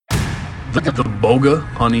Look at the Boga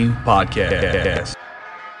Hunting Podcast.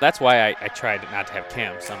 That's why I tried not to have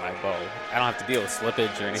cams on my bow. I don't have to deal with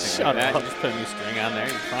slippage or anything like that. You just put a new string on there,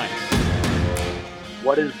 you're fine.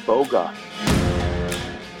 What is Boga?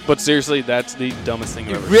 But seriously, that's the dumbest thing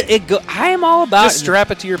ever. I am all about Just strap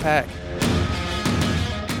it to your pack.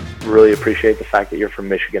 Really appreciate the fact that you're from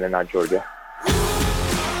Michigan and not Georgia.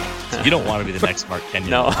 You don't want to be the next Mark Kenyon.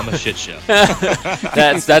 No. I'm a shit show.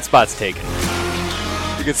 that spot's taken.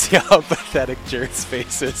 You can see how pathetic Jared's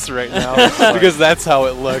face is right now because that's how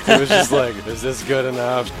it looked. It was just like, is this good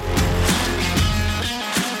enough?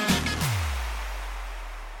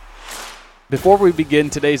 Before we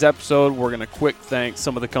begin today's episode, we're going to quick thank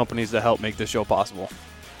some of the companies that help make this show possible.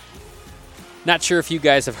 Not sure if you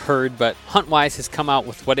guys have heard, but HuntWise has come out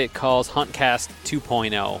with what it calls HuntCast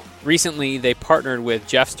 2.0. Recently, they partnered with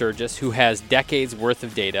Jeff Sturgis, who has decades worth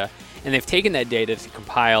of data, and they've taken that data to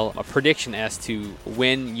compile a prediction as to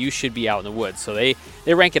when you should be out in the woods. So they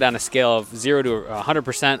rank it on a scale of 0 to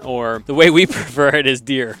 100%, or the way we prefer it is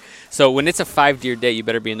deer. So when it's a 5-deer day, you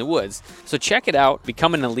better be in the woods. So check it out,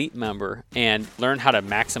 become an elite member, and learn how to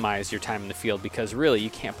maximize your time in the field, because really you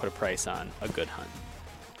can't put a price on a good hunt.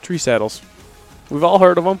 Tree saddles. We've all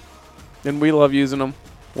heard of them, and we love using them.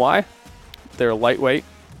 Why? They're lightweight,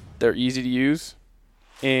 they're easy to use,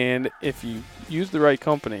 and if you use the right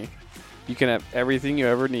company, you can have everything you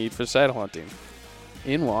ever need for saddle hunting.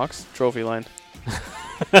 In walks Trophyline.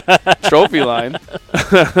 Trophyline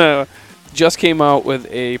just came out with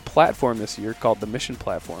a platform this year called the Mission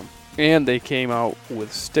Platform, and they came out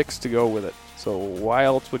with sticks to go with it. So why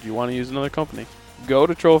else would you want to use another company? Go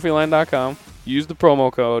to trophyline.com, use the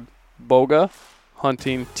promo code BOGA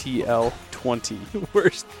Hunting TL20.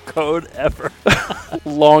 Worst code ever.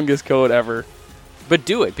 Longest code ever. But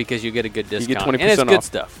do it because you get a good discount. You get 20% and it's good off.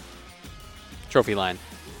 stuff. Trophyline.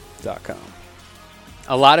 .com.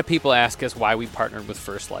 A lot of people ask us why we partnered with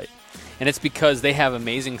First Light. And it's because they have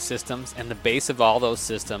amazing systems, and the base of all those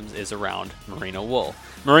systems is around merino wool.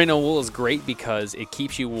 Merino wool is great because it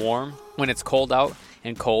keeps you warm when it's cold out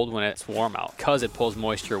and cold when it's warm out, because it pulls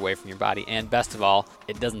moisture away from your body. And best of all,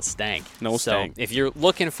 it doesn't stank. No stank. So if you're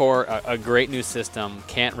looking for a great new system,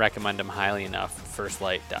 can't recommend them highly enough,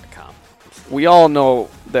 firstlight.com. We all know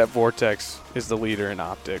that Vortex is the leader in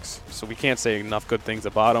optics, so we can't say enough good things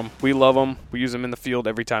about them. We love them. We use them in the field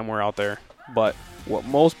every time we're out there. But what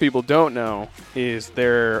most people don't know is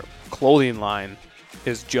their clothing line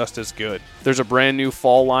is just as good. There's a brand new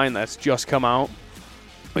fall line that's just come out.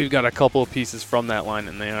 We've got a couple of pieces from that line,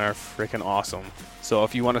 and they are freaking awesome. So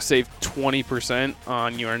if you want to save 20%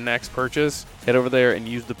 on your next purchase, head over there and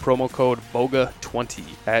use the promo code BOGA20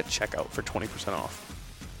 at checkout for 20% off.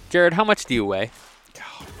 Jared, how much do you weigh?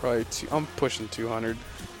 Probably I'm pushing 200.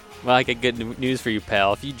 Well, I got good news for you,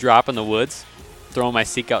 pal. If you drop in the woods, throw my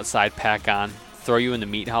Seek Outside pack on, throw you in the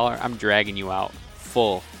meat hauler, I'm dragging you out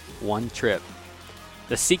full, one trip.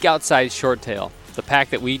 The Seek Outside Short Tail, the pack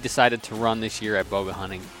that we decided to run this year at Boga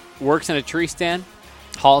Hunting, works in a tree stand,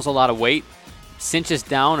 hauls a lot of weight, cinches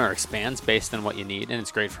down or expands based on what you need, and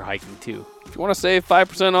it's great for hiking too. If you want to save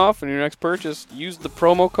 5% off on your next purchase, use the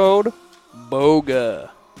promo code BOGA.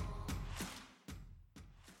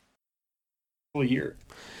 Year.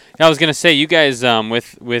 I was gonna say, you guys,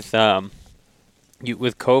 with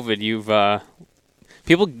COVID, you've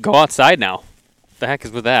people go outside now. What the heck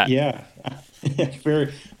is with that? Yeah,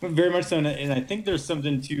 very much so. And I think there's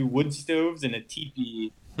something to wood stoves and a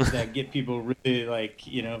teepee that get people really, like,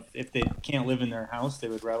 if they can't live in their house, they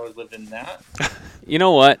would rather live in that. You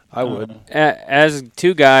know what? I would. As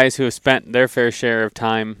two guys who have spent their fair share of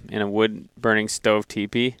time in a wood burning stove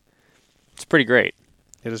teepee, it's pretty great.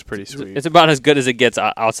 It is pretty sweet. It's about as good as it gets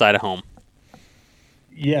outside of home.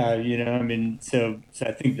 Yeah, so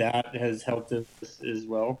I think that has helped us as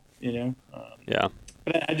well, Yeah.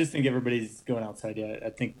 But I just think everybody's going outside. Yeah,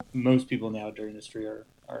 I think most people now during this tree are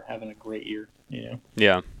having a great year,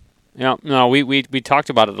 Yeah. No, we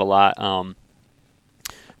talked about it a lot.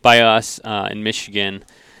 By us in Michigan,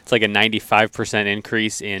 it's like a 95%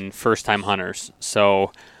 increase in first-time hunters.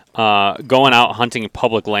 So going out hunting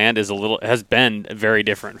public land has been very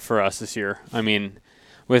different for us this year. I mean,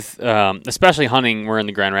 with especially hunting, we're in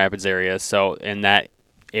the Grand Rapids area, so in that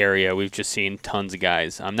area we've just seen tons of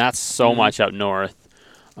guys. Not so much up north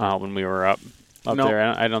when we were up there.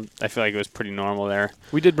 I feel like it was pretty normal there.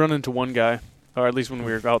 We did run into one guy, or at least when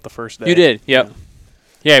we were out the first day. You did, yep.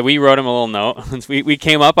 Yeah, we wrote him a little note. we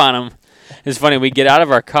came up on him. It's funny. We get out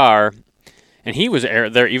of our car. And he was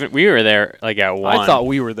there. Even we were there like at 1. I thought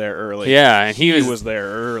we were there early. Yeah, and he was there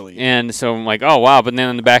early. And so I'm like, oh wow! But then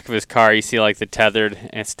in the back of his car, you see like the tethered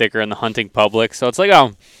sticker and the hunting public. So it's like,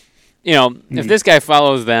 oh, you know, if this guy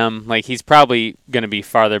follows them, like, he's probably going to be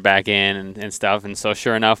farther back in and stuff. And so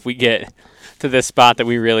sure enough, we get to this spot that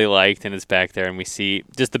we really liked, and it's back there, and we see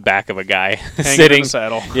just the back of a guy sitting in a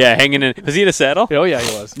saddle. Yeah, hanging in. Was he in a saddle? Oh yeah,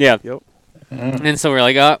 he was. Yeah. Yep. And so we're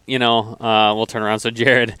like, oh, you know, we'll turn around. So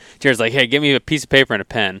Jared's like, hey, give me a piece of paper and a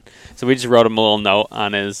pen. So we just wrote him a little note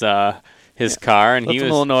on his car, and Left he him was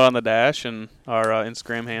a little note on the dash and our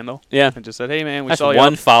Instagram handle. Yeah. And just said, hey man, we That's saw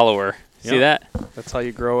one you. follower. See Yep. that? That's how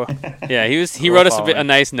you grow. Yeah, he Grow wrote us a following.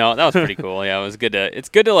 nice note. That was pretty cool. Yeah, it was good to. It's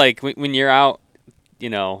good to, like, when you're out,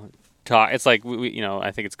 you know, talk. It's like we you know,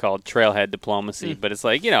 I think it's called trailhead diplomacy, but it's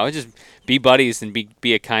like, you know, just be buddies and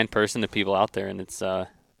be a kind person to people out there, and it's it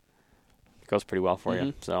goes pretty well for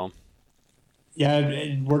you. So Yeah,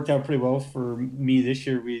 it worked out pretty well for me this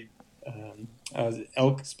year. We was an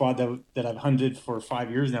elk spot that I've hunted for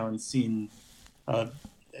 5 years now and seen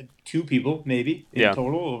 2 people maybe in Yeah.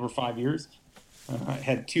 total over 5 years. I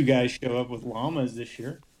had 2 guys show up with llamas this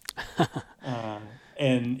year,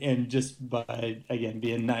 and just by again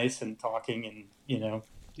being nice and talking and, you know,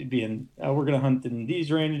 being we're gonna hunt in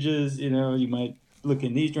these ranges. You know, you might look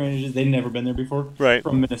in these ranges. They'd never been there before. Right.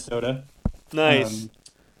 From Minnesota. nice.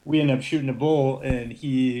 We ended up shooting a bull, and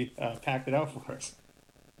he packed it out for us.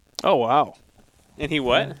 Oh wow. And he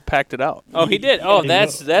what? Packed it out. Oh, he did. Yeah, Oh, he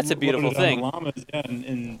that's a loaded beautiful it on thing. the llamas, yeah,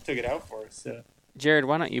 and took it out for us. So. Jared,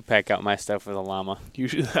 why don't you pack out my stuff with a llama?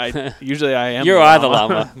 Usually I am. You are the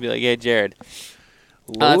llama. Be like, yeah, Jared.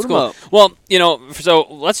 That's Load 'em cool. up. Well, you know, so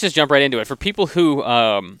let's just jump right into it. For people who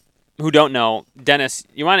don't know, Dennis,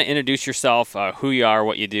 you want to introduce yourself, who you are,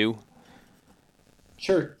 what you do?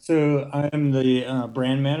 Sure. So I'm the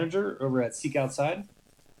brand manager over at Seek Outside.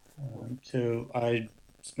 So I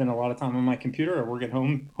spend a lot of time on my computer. I work at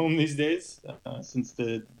home these days since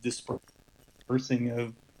the dispersing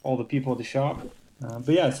of all the people at the shop. But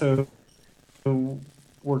yeah, so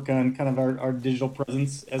work on kind of our digital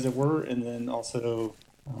presence, as it were, and then also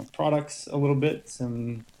products a little bit,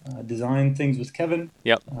 some design things with Kevin.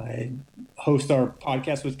 Yep. I host our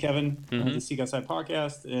podcast with Kevin, Mhm. the Seek Outside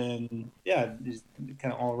podcast, and yeah, just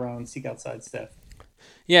kind of all around Seek Outside stuff.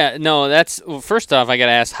 Yeah, no, well, first off, I got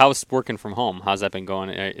to ask, how's working from home? How's that been going?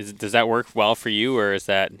 Does that work well for you, or is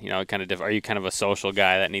that, you know, kind of are you kind of a social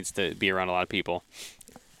guy that needs to be around a lot of people?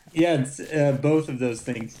 Yeah, it's both of those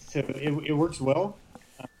things. So it works well.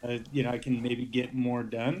 You know, I can maybe get more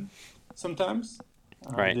done sometimes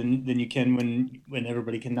Right. than you can when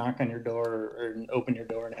everybody can knock on your door or open your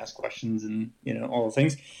door and ask questions and, you know, all the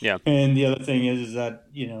things. Yeah. And the other thing is that,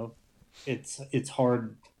 you know, it's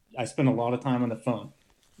hard. I spend a lot of time on the phone.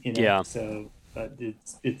 You know? Yeah. So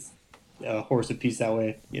it's a horse apiece that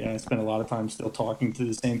way. You know, I spend a lot of time still talking to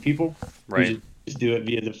the same people. Right. We just do it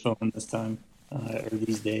via the phone this time, or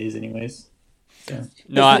these days, anyways. So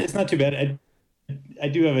No, it's not too bad. I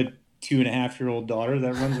do have a 2.5-year-old daughter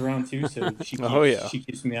that runs around too, so she keeps, Oh, yeah. she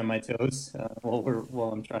keeps me on my toes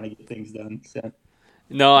while I'm trying to get things done. So.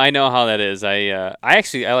 No, I know how that is. I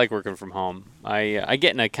like working from home. I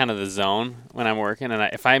get in a kind of the zone when I'm working, and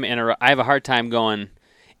if I'm I have a hard time going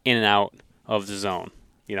in and out of the zone.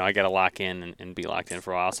 You know, I got to lock in and be locked in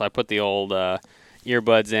for a while. So I put the old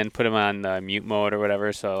earbuds in, put them on mute mode or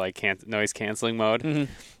whatever, so like noise canceling mode.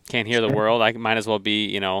 Mm-hmm. Can't hear the world. I might as well be,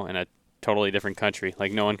 you know, in a totally different country.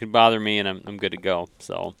 Like no one can bother me, and I'm good to go.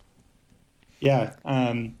 So. Yeah,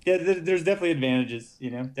 there's definitely advantages. You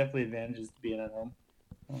know, definitely advantages to being at home.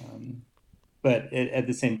 But at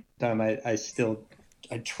the same time, I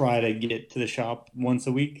try to get to the shop once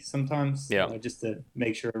a week sometimes. Yeah. Just to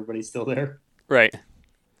make sure everybody's still there. Right.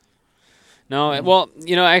 No, well,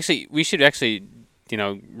 you know, actually, we should actually, you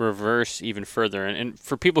know, reverse even further. And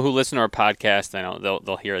for people who listen to our podcast, I know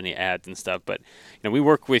they'll hear in the ads and stuff. But you know, we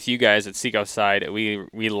work with you guys at Seek Outside.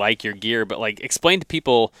 We like your gear, but like explain to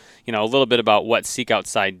people, you know, a little bit about what Seek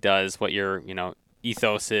Outside does, what your, you know,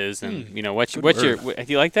 ethos is, and you know what's your. Do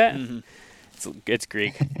you like that? Mm-hmm. It's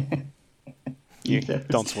Greek.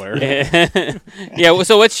 Don't swear. Yeah. Well,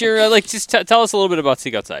 so what's your like? Just tell us a little bit about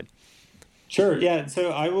Seek Outside. Sure. Yeah.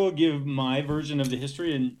 So I will give my version of the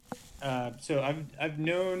history, and so I've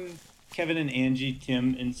known Kevin and Angie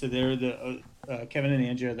Tim, and so they're the Kevin and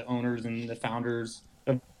Angie are the owners and the founders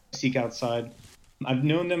of Seek Outside. I've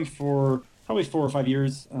known them for probably 4 or 5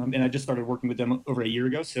 years, and I just started working with them over a year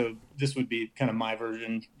ago. So this would be kind of my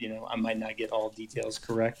version. You know, I might not get all details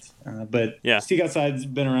correct, but Yeah. Seek Outside's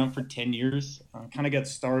been around for 10 years. Kind of got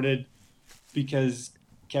started because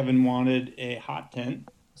Kevin wanted a hot tent.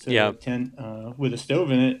 So Yeah. a tent with a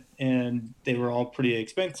stove in it, and they were all pretty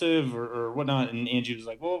expensive or whatnot. And Angie was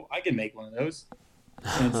like, "Well, I can make one of those."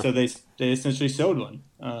 And so they essentially sewed one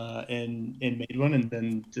and made one, and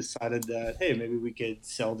then decided that, hey, maybe we could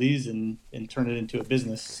sell these and turn it into a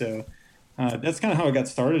business. So that's kind of how it got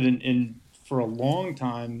started, and for a long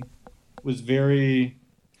time was very,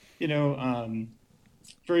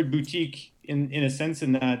 very boutique in a sense,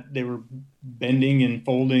 in that they were bending and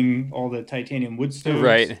folding all the titanium wood stoves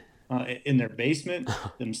Right. In their basement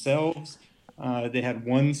themselves. They had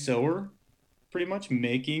one sewer, pretty much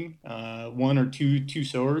making one or two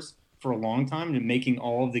sewers for a long time, and making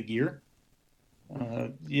all of the gear.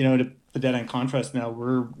 To put that in contrast, now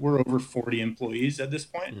we're over 40 employees at this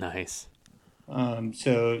point. Nice.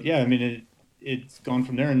 So yeah, I mean it's gone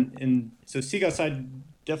from there, and so Seek Outside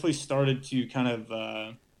definitely started to kind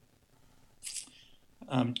of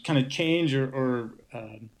change or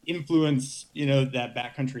influence that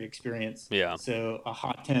backcountry experience. Yeah. So a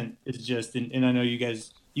hot tent is just, and I know you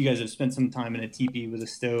guys have spent some time in a teepee with a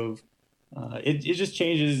stove. It just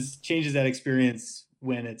changes that experience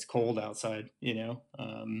when it's cold outside.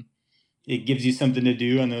 It gives you something to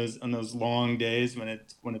do on those long days when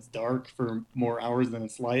it's dark for more hours than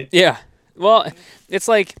it's light. Yeah. Well, it's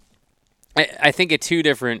like I think of two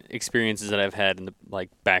different experiences that I've had in the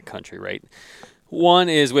backcountry, right? One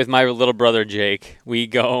is with my little brother Jake. We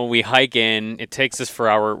hike in. It takes us for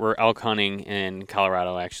hour. We're elk hunting in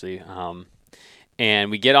Colorado, actually,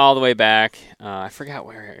 and we get all the way back. I forgot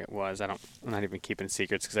where it was. I'm not even keeping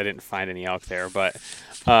secrets because I didn't find any elk there. But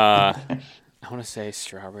I want to say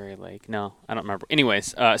Strawberry Lake. No, I don't remember.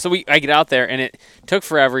 Anyways, so I get out there, and it took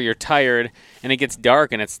forever. You're tired, and it gets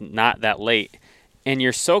dark, and it's not that late, and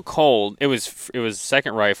you're so cold. It was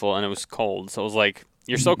second rifle, and it was cold. So it was like,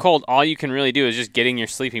 you're so cold, all you can really do is just get in your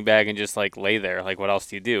sleeping bag and just lay there. What else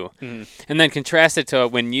do you do? Mm-hmm. And then contrast it to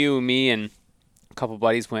when me and a couple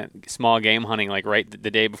buddies went small game hunting right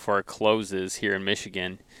the day before it closes here in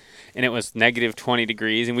Michigan. And it was negative 20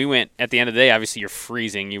 degrees. And we went, at the end of the day, obviously you're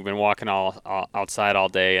freezing. You've been walking all outside all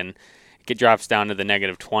day, and it drops down to the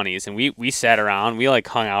negative 20s. And we sat around. We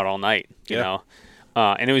hung out all night, you know.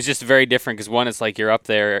 And it was just very different because, one, it's you're up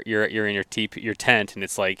there, you're in your tent, and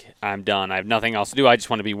it's I'm done. I have nothing else to do. I just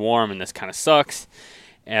want to be warm, and this kind of sucks.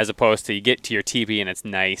 As opposed to you get to your teepee, and it's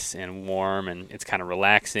nice and warm, and it's kind of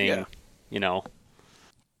relaxing,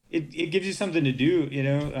 It gives you something to do,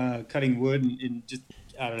 cutting wood and just,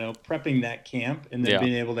 I don't know, prepping that camp, and then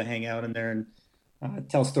being able to hang out in there and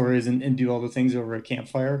tell stories and do all the things over a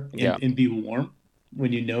campfire and be warm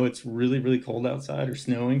when it's really, really cold outside or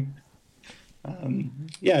snowing.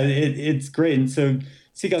 It's great. And so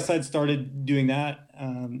Seek Outside started doing that,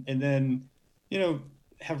 and then,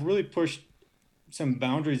 have really pushed some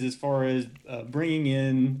boundaries as far as bringing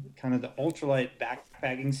in kind of the ultralight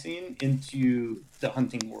backpacking scene into the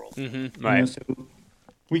hunting world. Mm-hmm. Right. So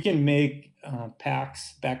we can make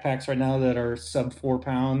backpacks right now that are sub 4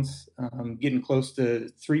 pounds, getting close to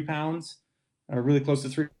 3 pounds, really close to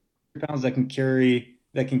 3 pounds, that can carry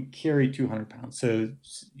 200 pounds. So,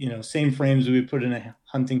 same frames we would put in a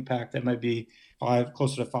hunting pack that might be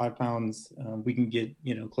closer to 5 pounds. We can get,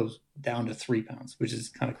 close down to 3 pounds, which is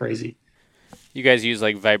kind of crazy. You guys use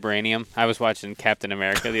vibranium? I was watching Captain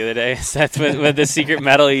America the other day. So that's with the secret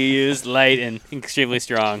metal you use, light and extremely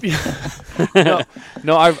strong.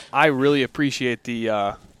 No, I really appreciate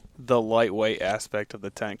the lightweight aspect of the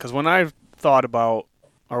tent, because when I've thought about,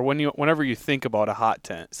 or whenever you think about a hot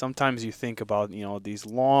tent, sometimes you think about these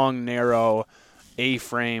long, narrow,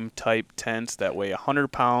 A-frame type tents that weigh 100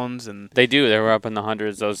 pounds, and they do. They were up in the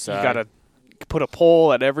hundreds. Those you gotta put a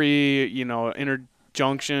pole at every inner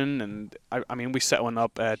junction, and I mean we set one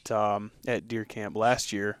up at deer camp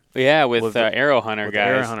last year. Yeah, with arrow hunter guys.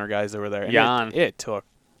 Arrow hunter guys that were there. Jan. It took,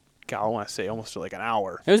 I want to say, almost an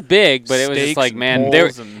hour. It was big, but it was just man,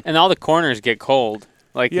 and all the corners get cold.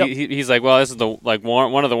 Yep. He's well, this is the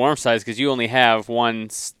one of the warm sides because you only have one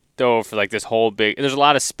stove for this whole big. There's a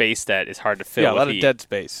lot of space that is hard to fill. Yeah, a lot of dead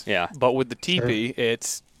space. Yeah, but with the teepee,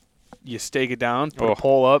 it's you stake it down, put a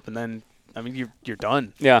pole up, and then you're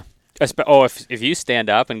done. Yeah. If you stand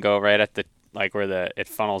up and go right at the where it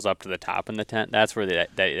funnels up to the top in the tent, that's where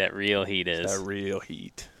that real heat is. That real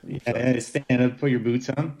heat. Yeah, stand up, put your boots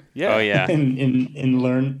on. Yeah. Oh yeah. and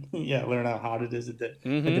learn how hot it is at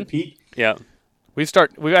the peak. Yeah.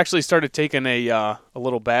 We've actually started taking a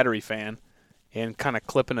little battery fan and kind of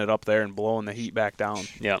clipping it up there and blowing the heat back down.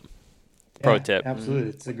 Yep. Pro tip. Absolutely.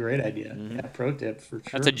 It's a greite idea. Mm-hmm. Yeah, pro tip for sure.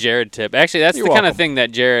 That's a Jared tip. Actually, that's You're the welcome. kind of thing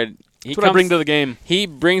that Jared I bring to the game. He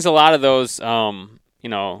brings a lot of those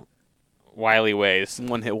wily ways.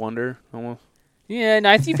 One hit wonder almost. Yeah, no,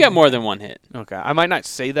 I think you've got more than one hit. Okay, I might not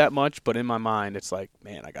say that much, but in my mind, it's like,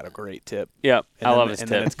 man, I got a great tip. Yep, And I then, love this and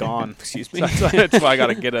tip. then it's gone. Excuse me. That's why I got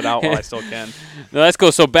to get it out while I still can. No, let's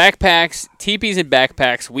go. So backpacks, teepees and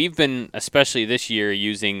backpacks, we've been, especially this year,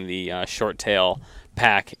 using the short tail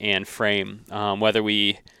pack and frame. Whether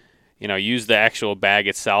we, use the actual bag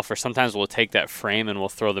itself, or sometimes we'll take that frame and we'll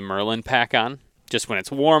throw the Merlin pack on, just when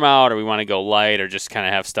it's warm out or we want to go light or just kind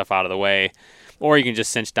of have stuff out of the way. Or you can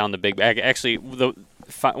just cinch down the big bag. Actually,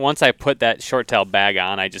 once I put that short tail bag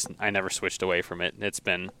on, I never switched away from it. It's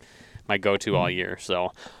been my go-to all year.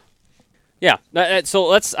 So, yeah.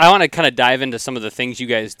 So I want to kind of dive into some of the things you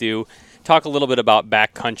guys do. Talk a little bit about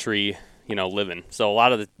backcountry, living. So a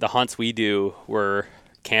lot of the hunts we do, we're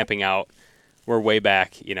camping out. We're way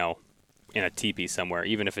back, in a teepee somewhere,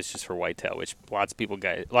 even if it's just for whitetail, which lots of people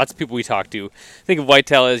we talk to think of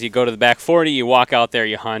whitetail as you go to the back 40, you walk out there,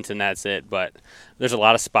 you hunt, and that's it. But there's a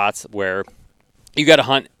lot of spots where you got to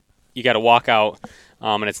hunt, you got to walk out,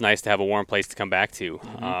 and it's nice to have a warm place to come back to.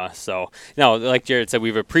 So, like Jared said,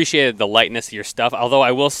 we've appreciated the lightness of your stuff. Although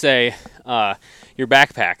I will say, your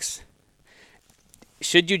backpacks,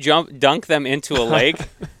 should you dunk them into a lake?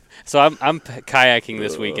 So I'm kayaking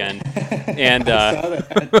this weekend, and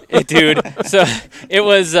dude, so it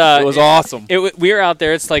was awesome. We were out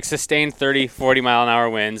there. It's like sustained 30, 40 mile an hour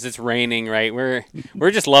winds. It's raining, right?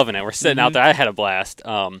 We're just loving it. We're sitting out there. I had a blast.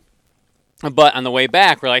 But on the way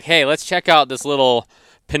back, we're like, hey, let's check out this little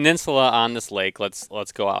peninsula on this lake. Let's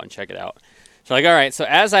go out and check it out. So like, all right. So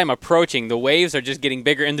as I'm approaching, the waves are just getting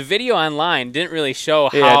bigger, and the video online didn't really show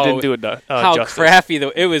how it didn't do it how justice. crappy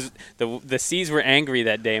it was. The seas were angry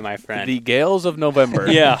that day, my friend. The gales of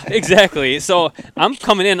November. Yeah, exactly. So I'm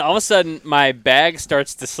coming in. All of a sudden, my bag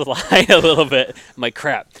starts to slide a little bit. I'm like,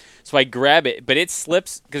 crap. So I grab it, but it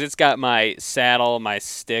slips because it's got my saddle, my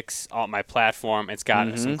sticks, my platform. It's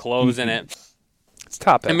got some clothes in it. It's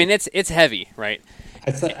top heavy. I mean, it's heavy, right?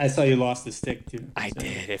 I saw you lost the stick too. I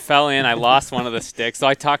did. It fell in. I lost one of the sticks. So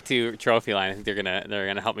I talked to Trophy Line. I think they're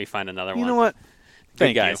gonna help me find another one. You know what? Good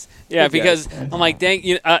Thank guys. you. Yeah, Good because guys. I'm like, dang.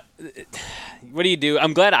 What do you do?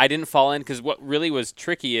 I'm glad I didn't fall in, because what really was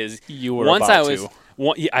tricky is You were once about I was,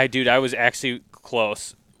 to. I was actually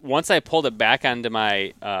close. Once I pulled it back onto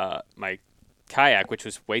my my kayak, which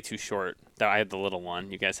was way too short. I had the little one.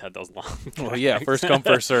 You guys had those long. Well, yeah, first come,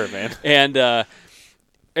 first serve, man. And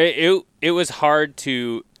it was hard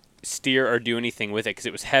to steer or do anything with it because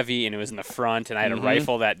it was heavy and it was in the front, and I had a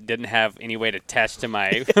rifle that didn't have any way to attach to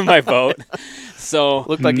my my boat. So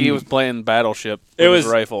Looked like he was playing Battleship with his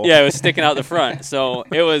rifle. Yeah, it was sticking out the front. So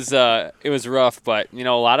it was rough, but a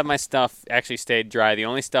lot of my stuff actually stayed dry. The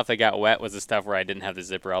only stuff that got wet was the stuff where I didn't have the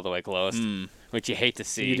zipper all the way closed, which you hate to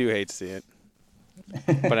see. You do hate to see it.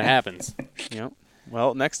 But it happens. Yep.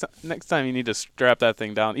 Well, next time you need to strap that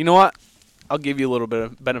thing down. You know what? I'll give you a little bit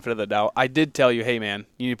of benefit of the doubt. I did tell you, hey, man,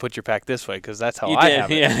 you need to put your pack this way because that's how You I did.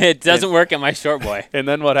 have it. Yeah, it doesn't work at my short boy. And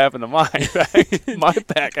then what happened to my pack? My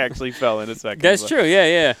pack actually fell in a second. That's true.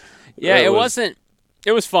 Yeah. It was- wasn't.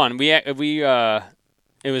 It was fun. It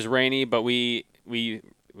was rainy, but we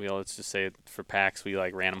let's just say for packs we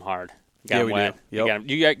ran them hard. Got Yeah, them we wet. do. Yep.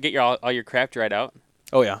 You get all your crap dried out?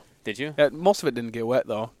 Oh, yeah. Did you? Most of it didn't get wet,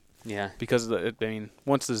 though, Yeah. because,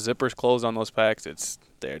 once the zippers close on those packs, it's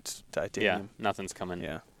titanium. Yeah. Nothing's coming.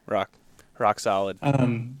 Yeah. Rock solid.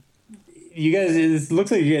 You guys, it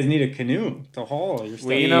looks like you guys need a canoe to haul your stuff.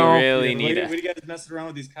 We know, really need What it. do you guys messing around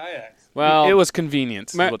with these kayaks? Well, It was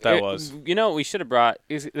convenience, is what that was. What we should have brought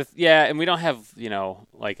and we don't have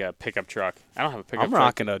like a pickup truck. I don't have a pickup I'm truck.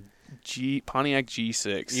 rocking a Pontiac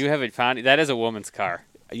G6. You have a Pontiac. That is a woman's car.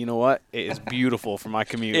 You know what? It is beautiful for my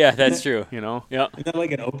commute. Yeah, that's true. Yeah. Isn't that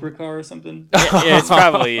like an Oprah car or something? Yeah, it's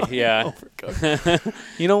probably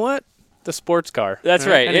You know what? The sports car. That's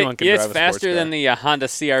right. Anyone can It's drive a sports faster car. than the Honda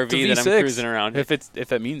CR-V that I'm V6, cruising around. If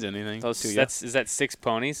it means anything. Those, to you. is that 6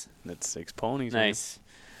 ponies? That's 6 ponies. man. Nice.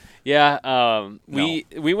 Yeah. We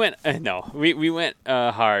went we went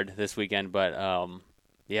hard this weekend, but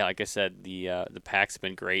yeah, like I said, the pack's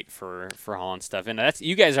been great for hauling stuff, and that's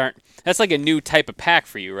that's like a new type of pack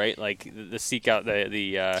for you, right? Like the Seek Out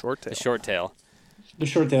the Short tail. the short tail. The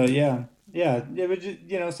short tail, yeah. It was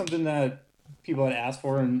just, something that people had asked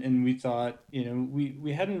for, and we thought,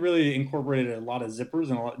 we hadn't really incorporated a lot of zippers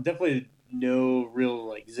and definitely no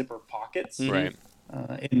real zipper pockets, Right.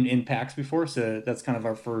 In packs before. So that's kind of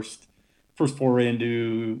our first foray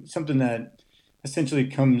into something that essentially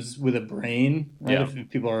comes with a brain, right? Yeah. If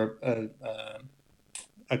people are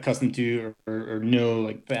accustomed to or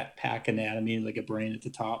know pack anatomy, like a brain at the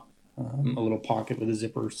top, a little pocket with a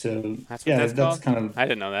zipper. So That's what that's called? kind of I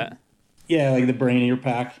didn't know that. like the brain in your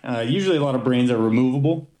pack. Usually a lot of brains are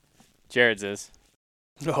removable. Jared's is.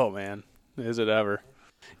 Oh man, is it ever?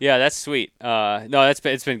 Yeah, that's sweet. No, it's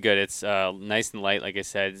been good. It's nice and light, like I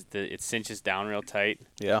said. It cinches down real tight.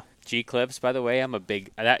 Yeah. G clips, by the way, I'm a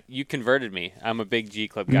big you converted me. I'm a big G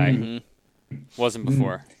clip guy. Mm-hmm. Wasn't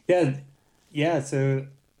before. Yeah. So,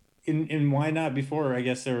 in why not before? I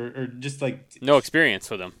guess, or just like No experience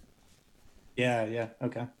with them. Yeah.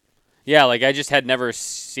 Okay. Yeah, like I just had never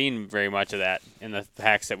seen very much of that in the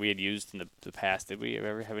packs that we had used in the past. Did we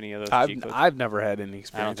ever have any of those G clips? I've never had any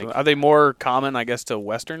experience. think- Are they more common, I guess, to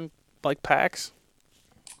Western like packs?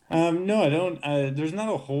 No, I don't. There's not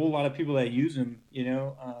a whole lot of people that use them.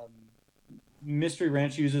 Mystery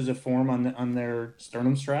Ranch uses a form on their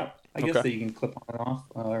sternum strap, I guess, Okay. that you can clip on and off,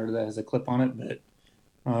 or that has a clip on it.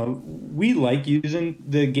 But we like using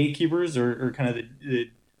the gatekeepers, or kind of the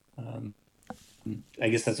I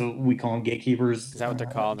guess that's what we call them, gatekeepers. Is that what they're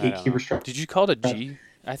called? I don't Gatekeeper know. strap. Did you call it a G?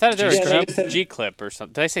 I thought they were G-strap? G clip or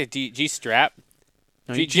something. Did I say G strap?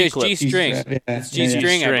 No, G G-clip. G string. G-strap, yeah. It's G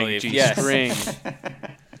string, I believe. Yes. G-string.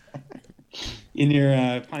 In your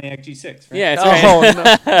Pontiac G6, right? Yeah, it's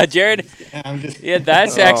Oh, right. Jared. I'm just, Yeah,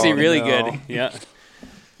 that's actually Oh, really no. good. Yeah.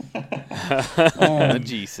 A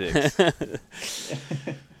G6.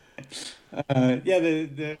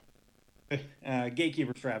 the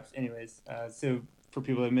gatekeeper straps. Anyways, so for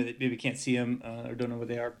people that maybe can't see them or don't know what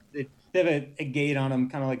they are, they have a gate on them,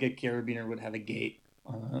 kind of like a carabiner would have a gate,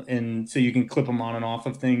 and so you can clip them on and off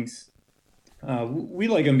of things. We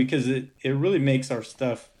like them because it really makes our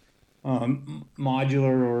stuff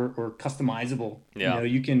modular or customizable. Yeah.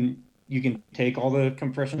 You can take all the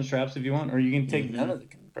compression straps if you want, or you can take none of the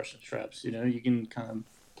compression straps. You can kind of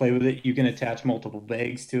play with it. You can attach multiple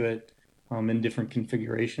bags to it in different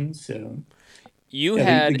configurations. So You the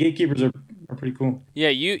had gatekeepers are pretty cool. yeah.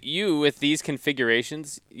 You with these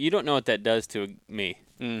configurations, you don't know what that does to me.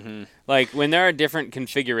 Mm-hmm. Like when there are different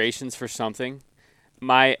configurations for something,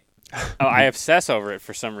 I obsess over it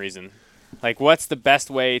for some reason. Like, what's the best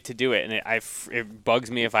way to do it? And it bugs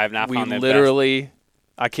me if I have not We found the literally,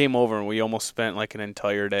 I came over and we almost spent like an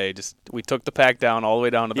entire day. We took the pack down all the way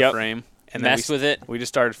down to the Yep. frame, and Messed then with it. we just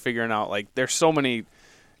started figuring out like there's so many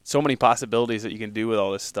possibilities that you can do with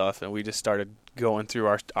all this stuff, and we just started going through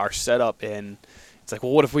our setup, and it's like,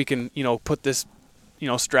 well, what if we can put this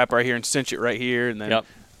strap right here and cinch it right here, and then Yep.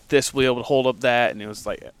 this will be able to hold up that, and it was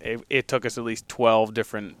like it took us at least 12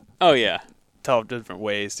 different Oh yeah.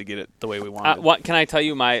 ways to get it the way we wanted. What can I tell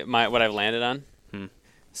you? My what I've landed on.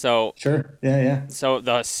 So Sure. Yeah. So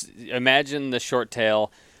imagine the short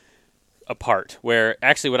tail apart, where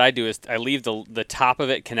actually what I do is I leave the top of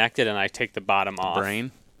it connected and I take the bottom off.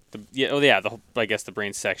 Brain. I guess the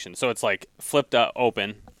brain section. So it's like flipped up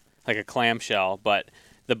open, like a clamshell, but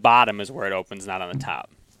the bottom is where it opens, not on the top.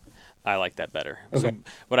 I like that better. Okay. So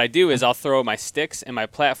what I do is I'll throw my sticks and my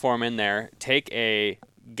platform in there, take a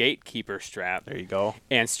gatekeeper strap, There you go.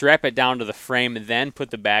 and strap it down to the frame, and then put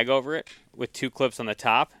the bag over it with 2 clips on the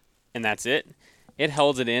top, and that's it. It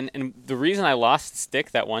holds it in. And the reason I lost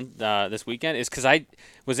stick that one this weekend is because I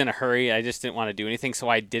was in a hurry. I just didn't want to do anything, so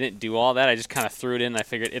I didn't do all that. I just kind of threw it in. And I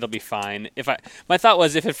figured it'll be fine. My thought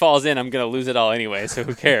was if it falls in, I'm gonna lose it all anyway, so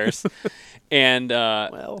who cares? And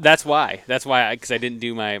that's why. That's why because I didn't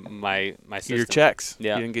do my system. Your checks.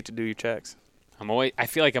 Yeah. You didn't get to do your checks. I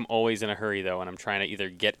feel like I'm always in a hurry though, when I'm trying to either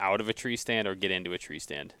get out of a tree stand or get into a tree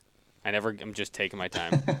stand. I'm just taking my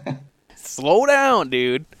time. Slow down,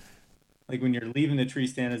 dude. Like when you're leaving the tree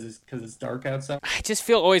stand, is because it's dark outside? I just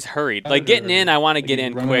feel always hurried. Like getting in, I want to get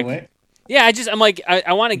in Running quick. away? Yeah, I'm like,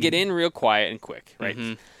 I want to get in real quiet and quick, right?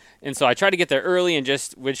 Mhm. And so I try to get there early and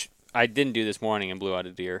which I didn't do this morning and blew out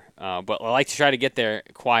a deer. But I like to try to get there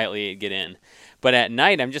quietly and get in. But at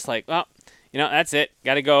night, I'm just like, well, that's it.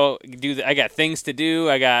 Got to go do I got things to do.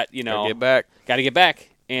 I got, Gotta get back. got to get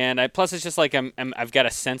back. And plus it's just like I've got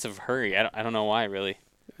a sense of hurry. I don't know why really.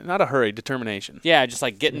 Not a hurry, determination. Yeah, just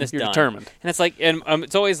like getting this You're done. determined. And it's like, and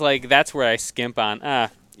it's always like that's where I skimp on.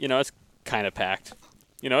 It's kind of packed.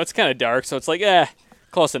 It's kind of dark, so it's like,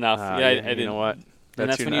 close enough. I you didn't. know what? And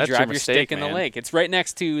that's when you your drive your mistake, stick in the man. lake. It's right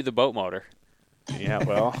next to the boat motor. Yeah,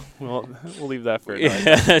 well, we'll leave that for another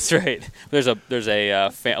Yeah, that's right. There's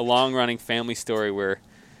a long-running family story where,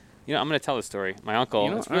 I'm going to tell the story. My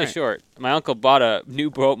uncle, it's really alright. short. My uncle bought a new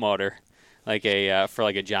boat motor, like for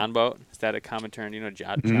like a John boat. Is that a common term?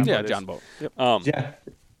 John boat Yeah, is? John boat. Yep. Yeah.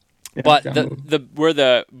 But John Boat. where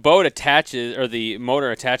the boat attaches or the motor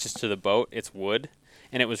attaches to the boat, it's wood,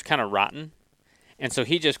 and it was kind of rotten, and so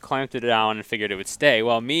he just clamped it down and figured it would stay.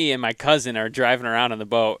 Well, me and my cousin are driving around on the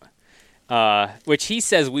boat, which he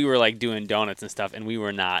says we were like doing donuts and stuff, and we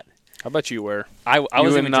were not. I bet you were. I You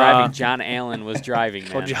wasn't even and, driving. John Allen was driving,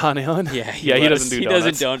 man. Oh, John Allen? Yeah, he was. doesn't do He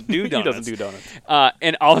donuts. doesn't do donuts. He doesn't do donuts.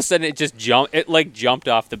 And all of a sudden, it just jumped. It like jumped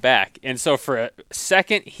off the back, and so for a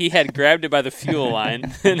second, he had grabbed it by the fuel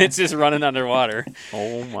line, and it's just running underwater.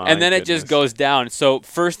 Oh my! And then it just goodness. goes down. So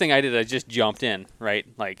first thing I did, I just jumped in. Right,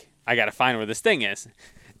 like I got to find where this thing is.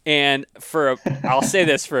 And I'll say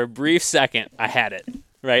this, for a brief second, I had it.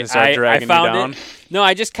 Right, And start I dragging you found down? it. No,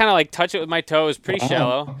 I just kind of like touch it with my toes, pretty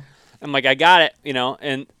shallow. I'm like, I got it,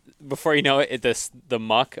 and before you know it, the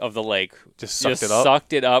muck of the lake Just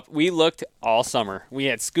sucked it up? We looked all summer. We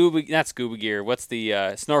had not scuba gear. What's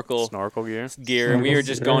the snorkel Snorkel gear? And we were Snorkels,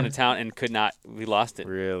 just sure. going to town and could not. We lost it.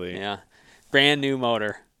 Really? Yeah, brand new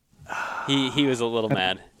motor. He was a little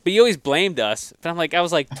mad, but he always blamed us. But I'm like, I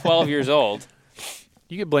was like 12 years old.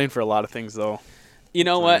 You get blamed for a lot of things, though. You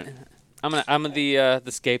know what? I'm the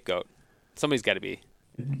scapegoat. Somebody's got to be.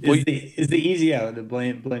 Is the easy out to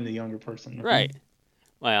blame the younger person? Right.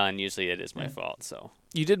 Well, and usually it is my fault. So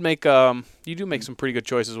You do make some pretty good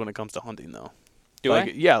choices when it comes to hunting, though. do like,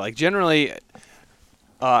 I? Yeah, like generally,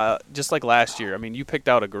 just like last year. I mean, you picked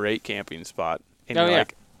out a great camping spot, and Oh, you're yeah.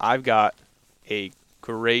 like, I've got a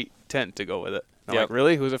great tent to go with it. And I'm Yep. like,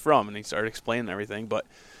 really? Who's it from? And he started explaining everything. But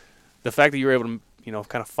the fact that you were able to,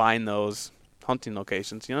 kind of find those hunting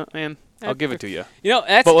locations, man, I'll give it to you.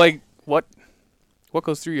 That's But like, what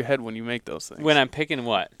goes through your head when you make those things? when I'm picking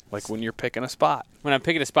what? like when you're picking a spot. When I'm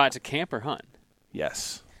picking a spot to camp or hunt.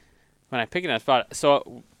 Yes. When I'm picking a spot,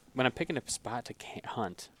 so when I'm picking a spot to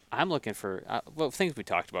hunt, I'm looking for things we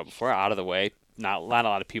talked about before, out of the way, not a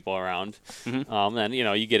lot of people around. Mhm. Then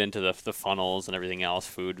you get into the funnels and everything else,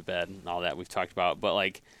 food, bed, and all that we've talked about. But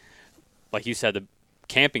like you said, the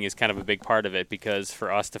camping is kind of a big part of it, because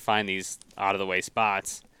for us to find these out of the way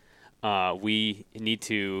spots, we need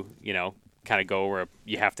to kind of go where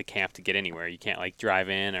you have to camp to get anywhere. You can't like drive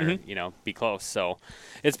in or be close. So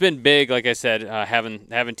it's been big, like I said,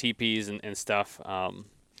 having teepees and stuff.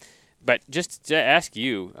 But just to ask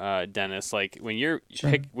you, Dennis, like when you're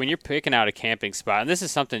picking out a camping spot, and this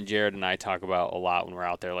is something Jared and I talk about a lot when we're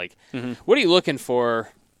out there. Like, what are you looking for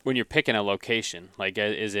when you're picking a location? Like,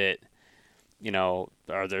 is it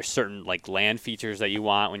are there certain like land features that you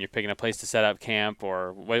want when you're picking a place to set up camp,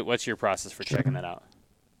 or what's your process for checking that out?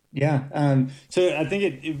 Yeah. So I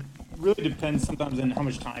think it really depends sometimes on how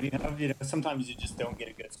much time you have. Sometimes you just don't get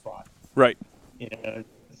a good spot. Right.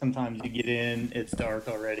 Sometimes you get in, it's dark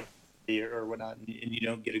already or whatnot, and you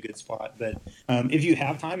don't get a good spot. But if you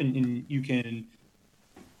have time and you can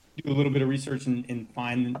do a little bit of research and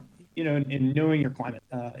find, and knowing your climate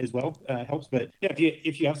as well helps. But yeah,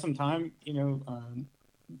 if you have some time,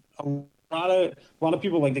 a lot of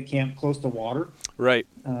people like to camp close to water. Right.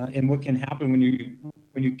 And what can happen when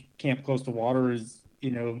you camp close to water is,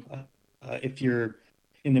 if you're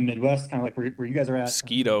in the Midwest, kind of like where you guys are at,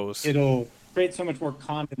 Mosquitoes. it'll create so much more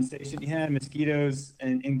condensation. Yeah, mosquitoes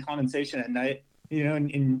and condensation at night,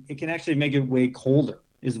 and it can actually make it way colder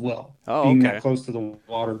as well. Oh, being okay. that close to the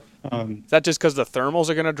water. Is that just because the thermals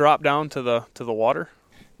are going to drop down to the water?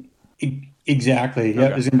 Exactly. Yeah,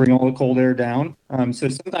 Okay. it's gonna bring all the cold air down. So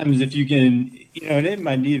sometimes if you can, and it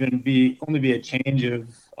might even only be a change of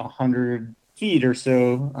 100 feet or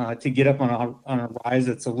so to get up on a rise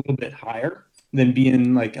that's a little bit higher than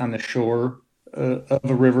being like on the shore of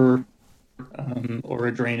a river or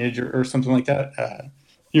a drainage or something like that.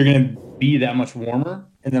 You're gonna be that much warmer,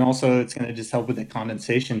 and then also it's gonna just help with the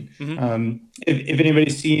condensation. If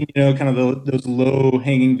anybody's seen, kind of those low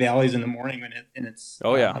hanging valleys in the morning when it's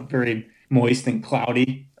very moist and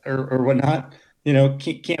cloudy or whatnot,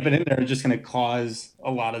 camping in there is just going to cause a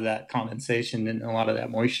lot of that condensation and a lot of that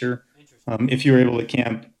moisture. If you're able to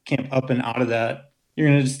camp up and out of that, you're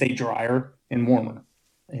going to just stay drier and warmer.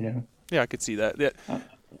 Yeah, I could see that. Yeah.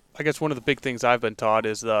 I guess one of the big things I've been taught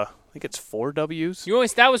is I think it's 4 W's.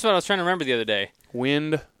 That was what I was trying to remember the other day.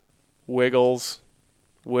 Wind, Wiggles,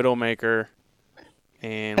 Widowmaker,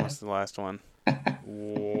 and what's the last one?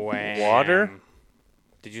 Water?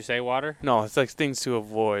 Did you say water? No, it's like things to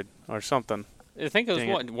avoid or something. I think it was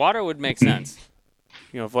Dang water would make sense.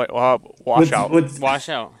 Wash out. Wash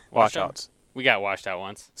out. Washouts. We got washed out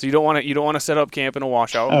once. So you don't want to set up camp in a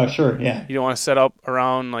washout. Oh, sure, yeah. You don't want to set up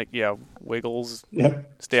around Wiggles.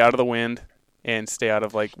 Yep. Stay out of the wind and stay out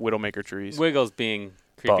of Widowmaker trees. Wiggles being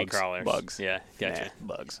creepy Bugs. crawlers. Bugs. Yeah, gotcha.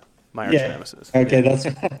 Bugs. My arch nemesis. Okay, that's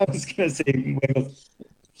what I was going to say. Wiggles.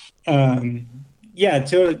 Yeah,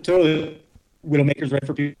 totally. Widowmakers right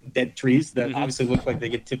for people, dead trees that obviously look like they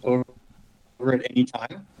get tipped over at any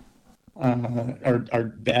time. Are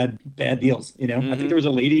bad deals. I think there was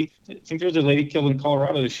a lady killed in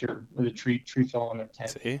Colorado this year where the tree fell on their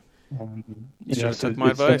tent. See? Should've So took my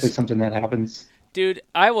it's definitely advice. something that happens. Dude,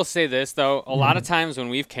 I will say this though. A lot of times when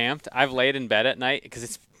we've camped, I've laid in bed at night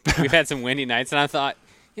because we've had some windy nights, and I thought,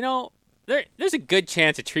 there's a good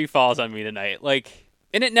chance a tree falls on me tonight. Like,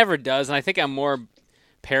 and it never does. And I think I'm more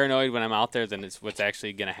paranoid when I'm out there than it's what's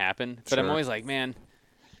actually gonna happen. But I'm Sure. always like, man,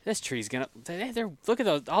 this tree's gonna. Look at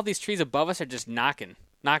those. All these trees above us are just knocking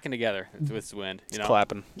together with this wind. It's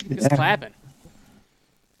clapping. It's clapping.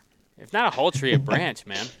 If not a whole tree, a branch,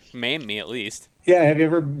 man. Maim me at least. Yeah, have you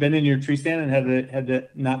ever been in your tree stand and had the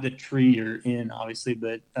not the tree you're in, obviously,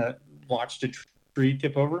 but watched a tree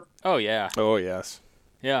tip over? Oh yeah. Oh, yes.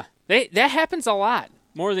 Yeah, that happens a lot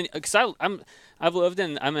more than because I'm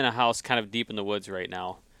in a house kind of deep in the woods right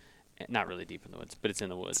now, not really deep in the woods, but it's in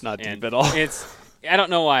the woods. It's not And deep at all. I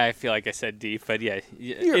don't know why I feel like I said deep, but yeah.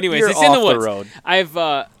 Anyways, you're it's in the off the woods.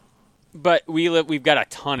 road. But we've got a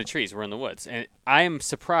ton of trees. We're in the woods, and I am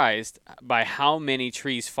surprised by how many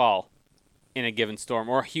trees fall in a given storm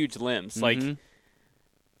or huge limbs. Like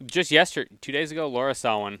just 2 days ago, Laura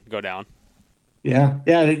saw one go down. Yeah,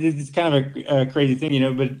 it's kind of a crazy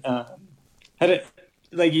thing, but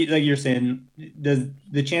like you're saying, does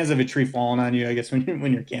the chance of a tree falling on you, I guess, when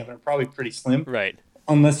you're camping, are probably pretty slim, Right.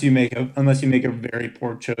 unless you make a very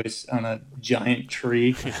poor choice on a giant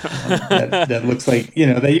tree that looks like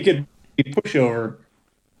that you could push over,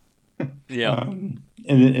 Yeah. and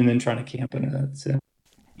then trying to camp in it. So,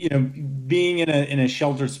 being in a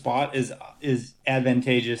sheltered spot is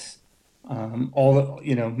advantageous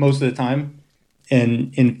most of the time.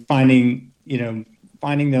 And in finding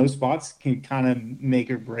those spots can kind of make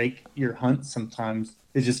or break your hunt sometimes.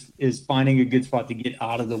 It just is finding a good spot to get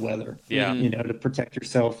out of the weather. Yeah. To protect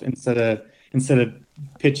yourself instead of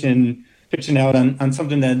pitching out on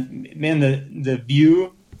something that, man, the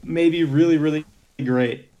view may be really, really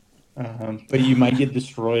great. But you might get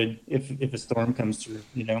destroyed if a storm comes through,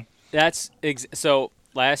 So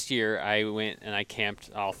last year I went and I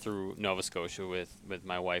camped all through Nova Scotia with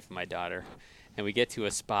my wife and my daughter, and we get to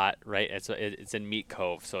a spot it's in Meat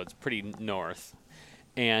Cove, so it's pretty north,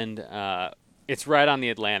 and it's right on the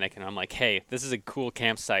Atlantic, and I'm like, hey, this is a cool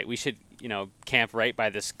campsite. We should camp right by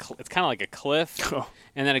this. It's kind of like a cliff,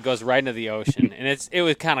 and then it goes right into the ocean, and it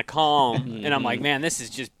was kind of calm, and I'm like, man, this is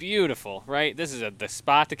just beautiful, right? This is the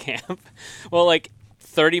spot to camp. Well, like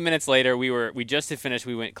 30 minutes later, we just had finished.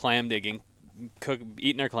 We went clam digging,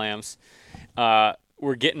 eating our clams.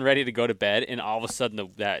 We're getting ready to go to bed, and all of a sudden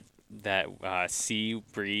that sea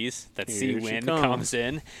breeze, sea wind comes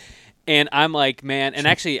in, and I'm like, man. And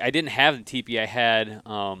actually, I didn't have the teepee. I had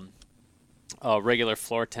a regular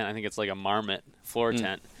floor tent. I think it's like a marmot floor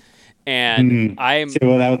tent. And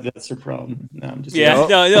that's your problem. No, I'm just no.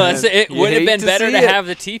 It would have been better to have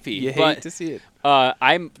the teepee. You hate to see it.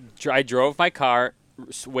 I drove my car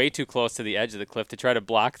way too close to the edge of the cliff to try to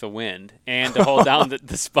block the wind and to hold down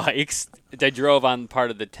the spikes. I drove on part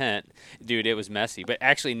of the tent. Dude, it was messy. But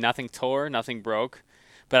actually nothing tore, nothing broke.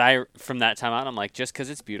 But from that time on, I'm like, just because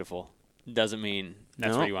it's beautiful doesn't mean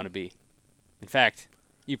that's where you want to be. In fact,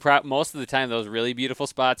 most of the time, those really beautiful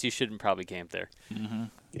spots, you shouldn't probably camp there. Mm-hmm.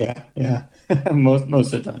 Yeah.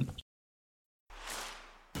 most of the time.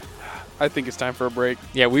 I think it's time for a break.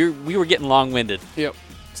 Yeah, we were getting long-winded. Yep.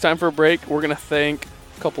 It's time for a break. We're going to thank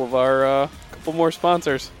a couple of our couple more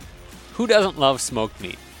sponsors. Who doesn't love smoked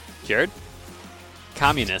meat? Jared?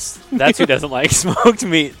 Communists. That's who doesn't like smoked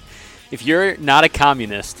meat. If you're not a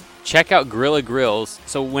communist, check out Grilla Grills.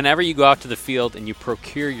 So whenever you go out to the field and you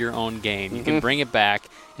procure your own game, you can bring it back,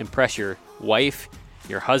 impress your wife,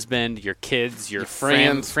 your husband, your kids, your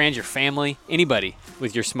friends, your family, anybody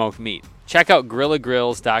with your smoked meat. Check out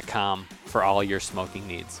GrillaGrills.com for all your smoking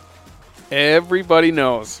needs. Everybody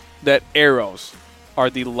knows that arrows are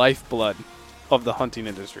the lifeblood of the hunting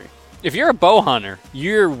industry. If you're a bow hunter,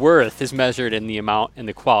 your worth is measured in the amount and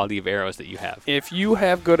the quality of arrows that you have. If you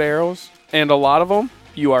have good arrows, and a lot of them,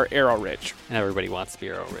 you are arrow rich. And everybody wants to be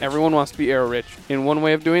arrow rich. Everyone wants to be arrow rich. And one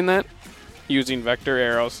way of doing that, using Vector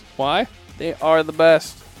arrows. Why? They are the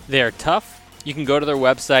best. They are tough. You can go to their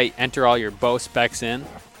website, enter all your bow specs in,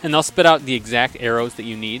 and they'll spit out the exact arrows that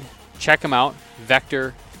you need. Check them out,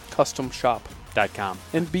 VectorCustomShop.com.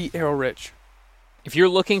 And be arrow rich. If you're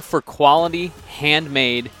looking for quality,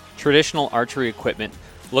 handmade, traditional archery equipment,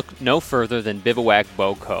 look no further than Bivouac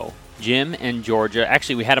Bow Co. Jim and Georgia,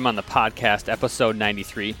 actually we had them on the podcast, episode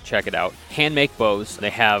 93, check it out. Hand make bows,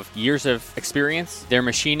 they have years of experience, their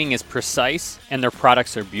machining is precise, and their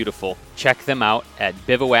products are beautiful. Check them out at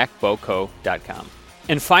bivouacbowco.com.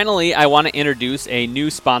 And finally, I want to introduce a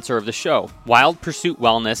new sponsor of the show. Wild Pursuit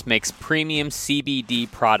Wellness makes premium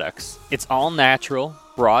CBD products. It's all natural,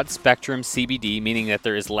 broad spectrum CBD, meaning that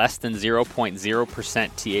there is less than 0.0%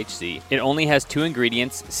 THC. It only has 2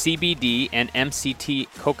 ingredients, CBD and MCT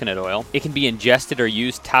coconut oil. It can be ingested or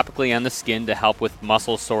used topically on the skin to help with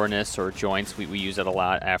muscle soreness or joints. We use it a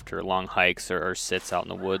lot after long hikes or sits out in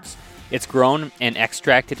the woods. It's grown and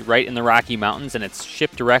extracted right in the Rocky Mountains, and it's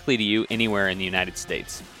shipped directly to you anywhere in the United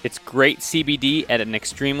States. It's great CBD at an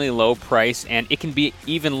extremely low price, and it can be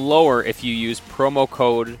even lower if you use promo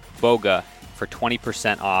code BOGA for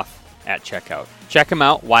 20% off at checkout. Check them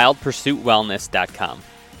out, wildpursuitwellness.com.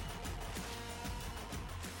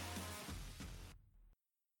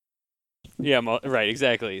 Yeah, right,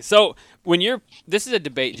 exactly. So this is a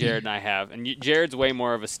debate Jared and I have, and Jared's way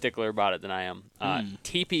more of a stickler about it than I am.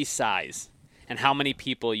 TP size and how many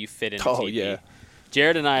people you fit into TP. Yeah.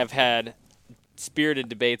 Jared and I have had spirited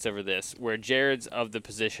debates over this, where Jared's of the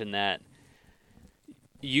position that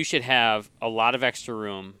you should have a lot of extra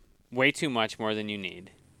room, way too much more than you need.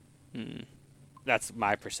 That's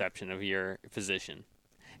my perception of your position.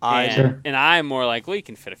 And I'm more like, well, you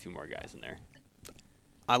can fit a few more guys in there.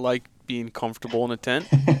 I like being comfortable in a tent.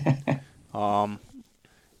 And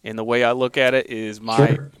the way I look at it is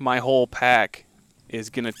my whole pack is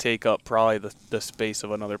going to take up probably the space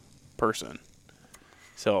of another person.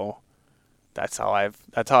 So that's how I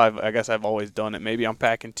guess I've always done it. Maybe I'm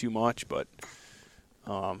packing too much, but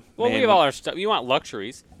we have all our stuff. You want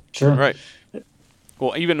luxuries. Sure. Right.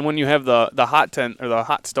 Well, even when you have the hot tent or the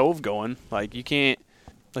hot stove going, you can't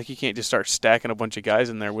just start stacking a bunch of guys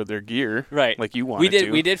in there with their gear, right? Like you wanted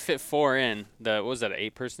to. We did fit 4 in. What was that, an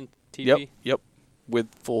 8-person TV? Yep. With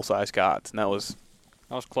full size cots, and that was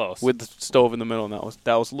close. With the stove in the middle, and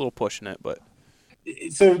that was a little pushing it, but.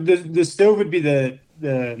 So the stove would be the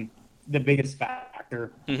biggest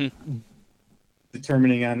factor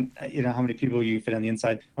determining on how many people you fit on the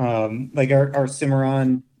inside. Like our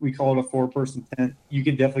Cimarron, we call it a 4-person tent. You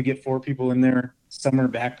could definitely get 4 people in there. Summer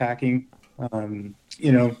backpacking.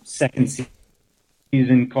 Second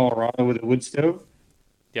season Colorado with a wood stove.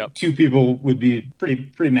 Yep. 2 people would be pretty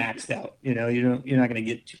maxed out. You're not going to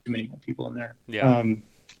get too many more people in there. Yeah.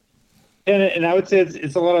 And I would say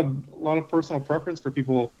it's a lot of personal preference for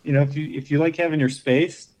people. If you like having your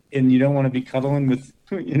space and you don't want to be cuddling with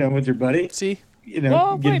with your buddy. See,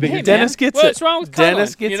 Dennis gets it. What's wrong with cuddling?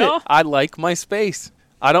 Dennis gets it. I like my space.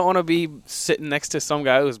 I don't want to be sitting next to some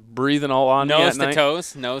guy who's breathing all on me at night.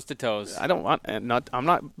 Nose to toes. I don't want. I'm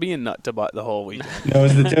not being nut to butt the whole weekend.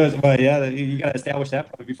 Nose to toes. But yeah, you got to establish that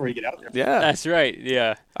probably before you get out there. Yeah, that's right.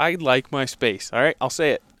 Yeah, I like my space. All right, I'll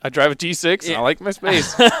say it. I drive a G6. Yeah. And I like my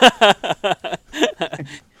space.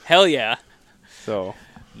 Hell yeah. So.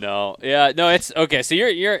 No. Yeah. No. It's okay. So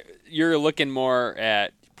you're looking more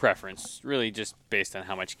at preference, really, just based on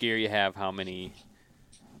how much gear you have, how many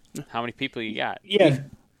people you got. Yeah,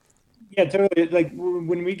 totally. Like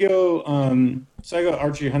when we go, so I go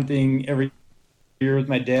archery hunting every year with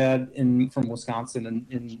my dad from Wisconsin,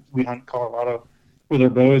 and we hunt Colorado with our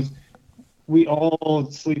bows. We all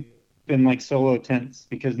sleep in solo tents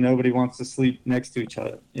because nobody wants to sleep next to each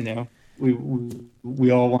other.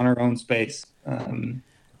 We all want our own space.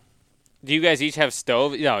 Do you guys each have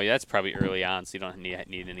stoves? No, that's probably early on, so you don't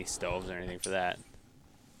need any stoves or anything for that.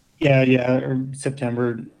 Yeah, or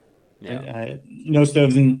September. Yeah. No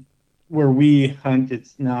stoves, and where we hunt,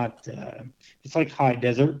 it's not. It's like high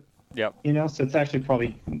desert. Yep. So it's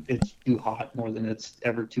actually it's too hot more than it's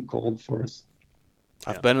ever too cold for us.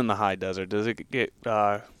 I've been in the high desert. Does it get?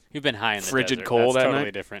 You've been high in the frigid desert. cold That's at totally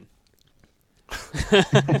night? Different.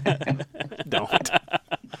 Don't.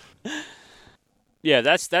 Yeah,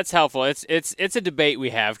 that's helpful. It's a debate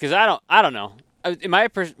we have because I don't know. My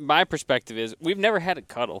perspective is we've never had a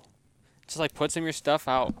cuddle. Just put some of your stuff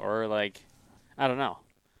out or I don't know.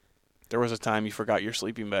 There was a time you forgot your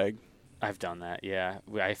sleeping bag. I've done that. Yeah,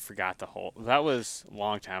 I forgot that was a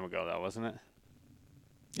long time ago, though, wasn't it?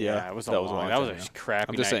 Yeah, it was a long time. That was a crappy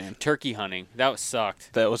I'm just night. saying. Turkey hunting. That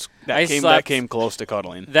sucked. That came close to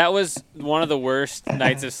cuddling. That was one of the worst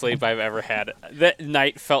nights of sleep I've ever had. That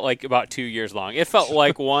night felt like about 2 years long. It felt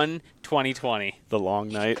like 2020. The long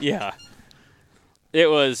night. Yeah. It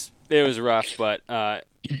was rough, but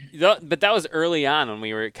that was early on when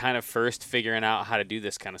we were kind of first figuring out how to do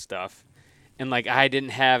this kind of stuff. And I didn't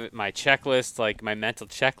have my checklist, my mental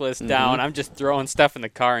checklist down. I'm just throwing stuff in the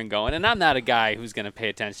car and going. And I'm not a guy who's going to pay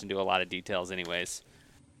attention to a lot of details anyways.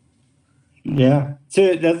 Yeah.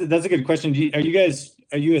 So that's a good question. Are you a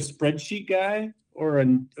spreadsheet guy or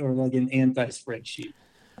an anti-spreadsheet?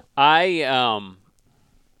 I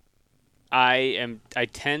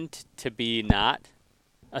tend to be not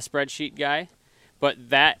a spreadsheet guy,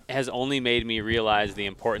 but that has only made me realize the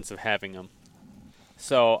importance of having them.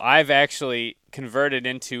 So I've actually converted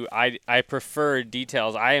into I prefer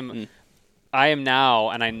details. I am now,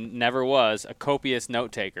 and I never was, a copious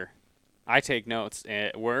note taker. I take notes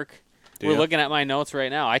at work. We're looking at my notes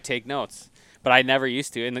right now. I take notes, but I never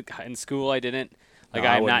used to. In school, I didn't. Like, No,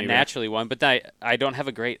 I I'm wouldn't not either. naturally one, but I don't have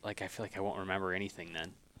a great, like, I feel like I won't remember anything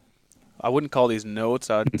then. I wouldn't call these notes.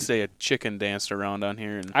 I'd say a chicken danced around on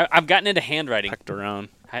here and I've gotten into handwriting. pecked around.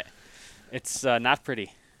 It's not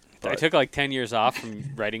pretty. I But- took like 10 years off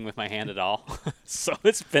from writing with my hand at all, so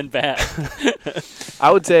it's been bad.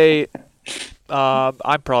 I would say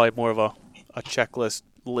I'm probably more of a checklist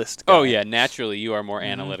list guy. Oh, yeah, naturally you are more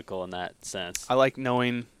analytical in that sense. I like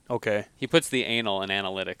knowing, okay, He puts the anal in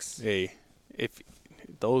analytics. hey, if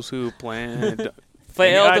those who plan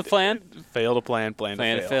Fail to plan? fail to plan Plan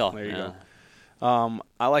to to fail. fail. There you Yeah. go.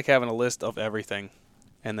 I like having a list of everything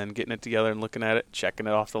and then getting it together and looking at it, checking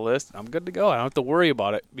it off the list. I'm good to go. I don't have to worry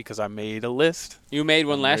about it because I made a list. You made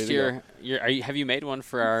one I'm last ready to year. Have you made one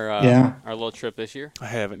for our Yeah. our little trip this year? I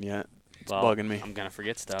haven't yet. It's Well, bugging me. I'm gonna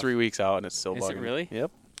forget stuff. 3 weeks out and it's still Is bugging it me. really?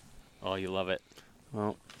 Yep. Oh, you love it.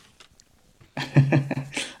 Well, I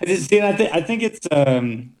think it's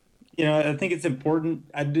I think it's important.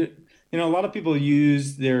 I do. A lot of people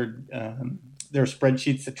use their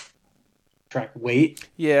spreadsheets to track weight.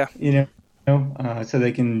 yeah. So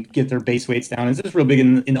they can get their base weights down. It's just real big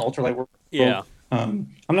in the ultralight world. Yeah.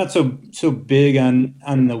 I'm not so big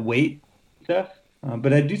on the weight stuff,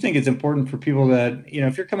 but I do think it's important for people that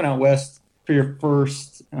if you're coming out west for your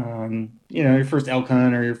first your first elk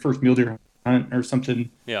hunt or your first mule deer hunt or something.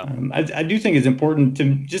 Yeah. I do think it's important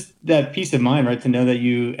to just that peace of mind, right? To know that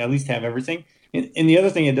you at least have everything. And the other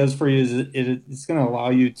thing it does for you is it's going to allow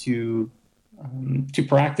you to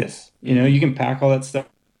practice. You can pack all that stuff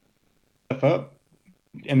up.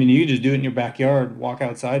 I mean, you can just do it in your backyard, walk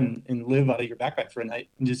outside and live out of your backpack for a night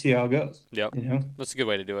and just see how it goes. Yep. That's a good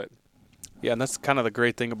way to do it. Yeah, and that's kind of the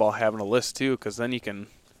great thing about having a list too, because then you can,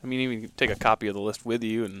 even take a copy of the list with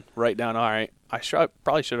you and write down, all right, I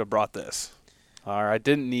probably should have brought this, or I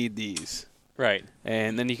didn't need these, Right.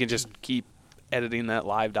 and then you can just keep editing that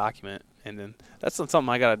live document, and then that's something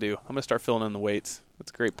I got to do. I'm gonna start filling in the weights. That's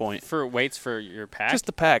a great point. For weights for your pack? Just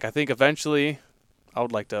the pack. I think eventually, I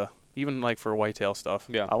would like to, even like for whitetail stuff.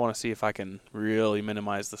 Yeah. I want to see if I can really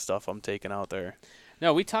minimize the stuff I'm taking out there.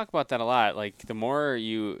 No, we talk about that a lot. Like, the more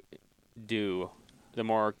you do, the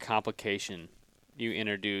more complication you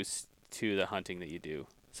introduce to the hunting that you do.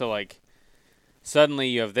 So, like, suddenly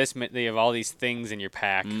you have all these things in your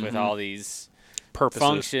pack with all these Purposes.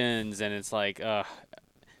 functions, and it's like,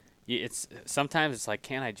 sometimes it's like,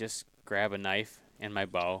 can't I just grab a knife and my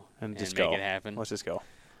bow And just make go. it happen? Let's just go.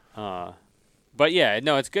 But yeah,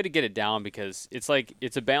 no, it's good to get it down because it's like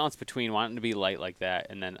it's a balance between wanting to be light like that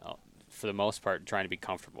and then for the most part trying to be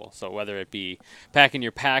comfortable. So whether it be packing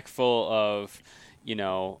your pack full of,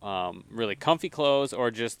 really comfy clothes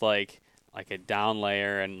or just like a down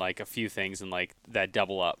layer and like a few things and like that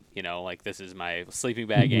double up, like this is my sleeping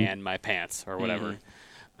bag and my pants or whatever.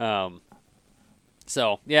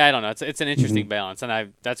 So yeah, I don't know. It's an interesting balance,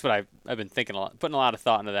 and that's what I've been thinking a lot, putting a lot of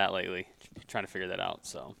thought into that lately, trying to figure that out.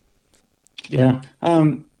 So. Yeah.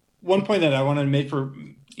 One point that I wanted to make for,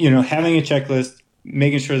 having a checklist,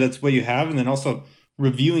 making sure that's what you have, and then also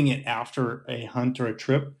reviewing it after a hunt or a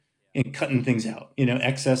trip and cutting things out,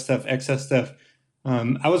 excess stuff.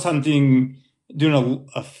 I was doing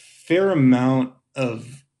a fair amount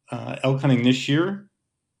of elk hunting this year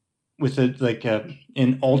with an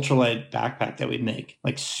ultralight backpack that we'd make,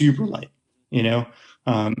 like super light,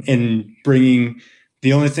 and bringing.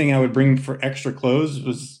 The only thing I would bring for extra clothes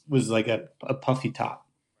was like a puffy top,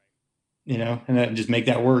 and I'd just make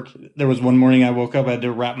that work. There was one morning I woke up, I had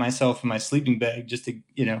to wrap myself in my sleeping bag just to,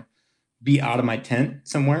 be out of my tent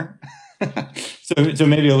somewhere. so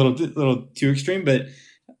maybe a little too extreme, but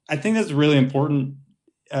I think that's really important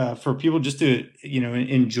for people just to,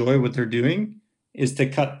 enjoy what they're doing is to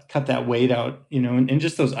cut that weight out, and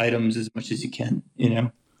just those items as much as you can,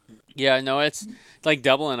 Yeah, no, it's like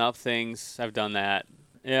doubling up things. I've done that.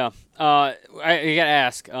 Yeah. I got to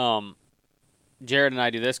ask, Jared and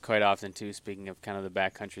I do this quite often too, speaking of kind of the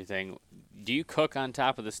backcountry thing. Do you cook on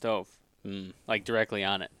top of the stove? Like directly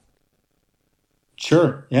on it?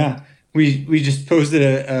 Sure, yeah. We just posted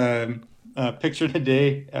a picture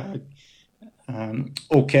today,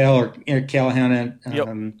 O'Cal or Callahan,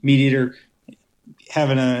 meat eater,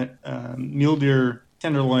 having a mule deer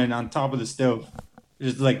tenderloin on top of the stove.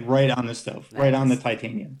 Just like right on the stove, right on the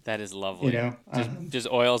titanium. That is lovely. Just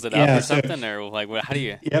oils it up yeah, or something, or like how do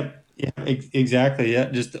you? Yep. Yeah. Exactly. Yeah.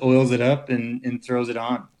 Just oils it up and throws it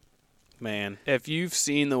on. Man, if you've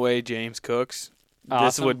seen the way James cooks, Awesome.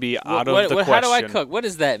 this would be out of the question. How do I cook? What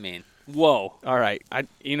does that mean? Whoa. All right.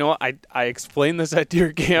 You know what? I explained this at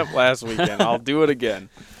deer camp last weekend. I'll do it again.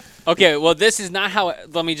 Okay, well, this is not how.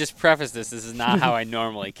 Let me just preface this. This is not how I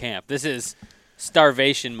normally camp. This is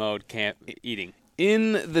starvation mode camp eating.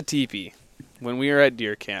 In the teepee, when we are at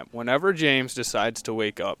deer camp, whenever James decides to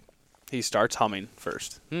wake up, he starts humming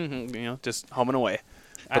first. Just humming away.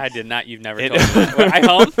 I did not. You've never told me that. What, I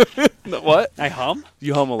hum? What? I hum?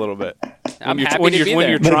 You hum a little bit. I'm happy to be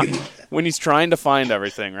there. When he's trying to find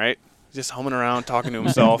everything, right? Just humming around, talking to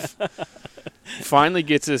himself. Finally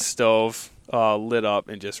gets his stove lit up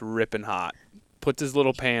and just ripping hot. Puts his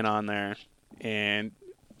little pan on there, and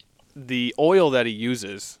the oil that he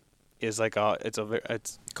uses is like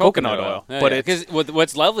it's coconut oil. Yeah, but because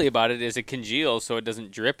what's lovely about it is it congeals, so it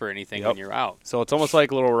doesn't drip or anything when you're out. So it's almost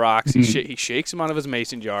like little rocks. He shakes them out of his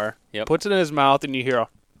mason jar, puts it in his mouth, and you hear a.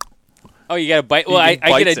 Oh, you got to bite. Well,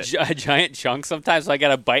 I get a giant chunk sometimes, so I got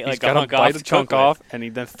to bite He's got to bite a chunk off, and he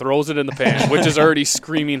then throws it in the pan, which is already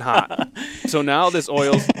screaming hot. So now this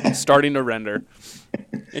oil's starting to render.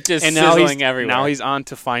 It's just sizzling everywhere. Now he's on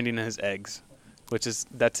to finding his eggs,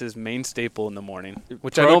 that's his main staple in the morning.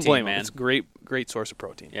 Which protein, I don't blame man. him. It's a great source of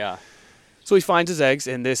protein. Yeah. So he finds his eggs,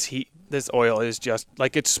 and this oil is just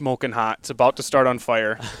like it's smoking hot. It's about to start on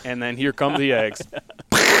fire, and then here come the eggs,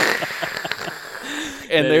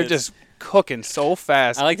 and they're just cooking so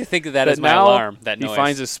fast. I like to think of that as my alarm. That noise. He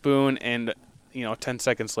finds a spoon, and 10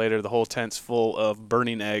 seconds later, the whole tent's full of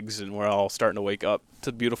burning eggs, and we're all starting to wake up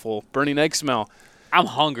to the beautiful burning egg smell. I'm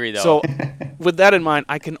hungry though. So, with that in mind,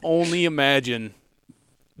 I can only imagine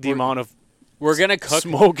the amount of we're gonna cook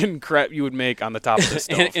smoking crap you would make on the top of the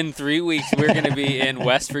stove. In 3 weeks, we're gonna be in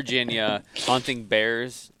West Virginia hunting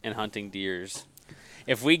bears and hunting deers.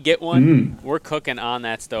 If we get one, we're cooking on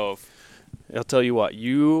that stove. I'll tell you what,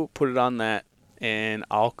 you put it on that, and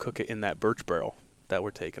I'll cook it in that birch barrel that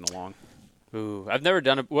we're taking along. Ooh, I've never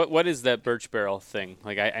done it. What is that birch barrel thing?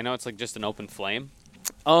 Like, I know it's like just an open flame.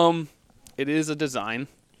 It is a design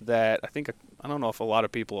that I don't know if a lot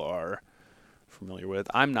of people are familiar with.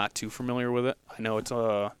 I'm not too familiar with it. I know it's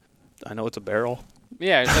a barrel.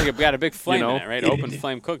 Yeah, it's like it got a big flame in it, right? Open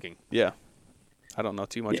flame cooking. Yeah, I don't know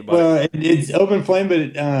too much about it. Well, it's open flame,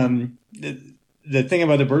 but the thing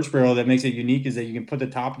about the birch barrel that makes it unique is that you can put the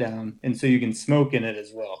top down, and so you can smoke in it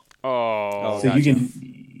as well. Oh, so gotcha.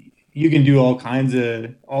 you can do all kinds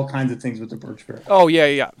of things with the birch barrel. Oh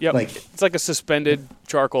yeah. Like it's like a suspended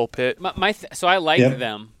charcoal pit. So I like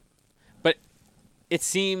them, but it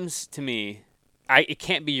seems to me it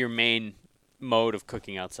can't be your main mode of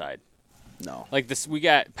cooking outside. No. Like this, we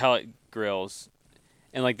got pellet grills,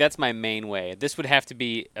 and like that's my main way. This would have to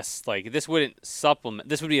be this wouldn't supplement.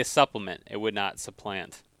 This would be a supplement. It would not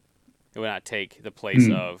supplant. It would not take the place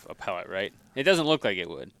of a pellet, right? It doesn't look like it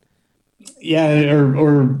would. Yeah,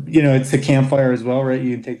 or it's a campfire as well, right?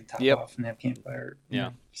 You can take the top off and have campfire. Yeah.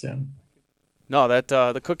 So. No, that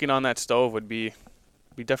the cooking on that stove would be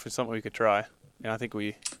definitely something we could try. And I think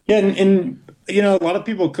we. Yeah, and a lot of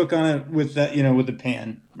people cook on it with that, with the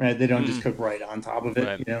pan, right? They don't just cook right on top of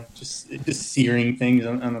it, Right. just searing things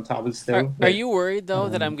on the top of the stove. Are you worried though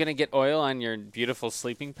that I'm gonna get oil on your beautiful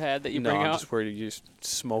sleeping pad that you bring I'm out? just worried you're just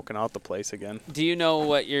smoking out the place again. Do you know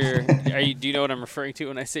what do you know what I'm referring to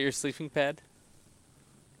when I say your sleeping pad?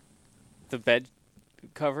 The bed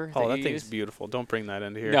cover. Oh, that you thing's use? beautiful. Don't bring that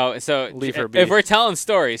into here. No, so Leave her if be. we're telling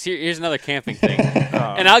stories, here's another camping thing,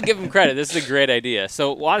 and I'll give them credit. This is a great idea.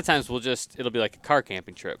 So a lot of times it'll be like a car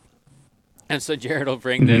camping trip, and so Jared will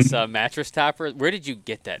bring this mattress topper. Where did you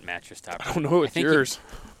get that mattress topper? I don't know. It's yours.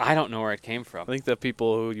 I don't know where it came from. I think the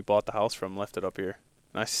people who you bought the house from left it up here.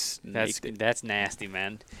 I snaked it. That's nasty,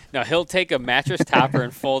 man. Now he'll take a mattress topper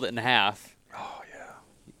and fold it in half. Oh yeah.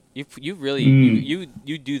 You really you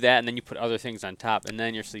do that, and then you put other things on top, and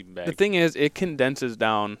then your sleeping bag. The thing is, it condenses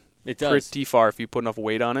down pretty far if you put enough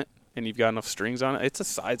weight on it and you've got enough strings on it. It's the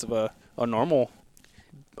size of a normal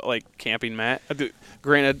like camping mat.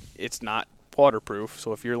 Granted, it's not waterproof,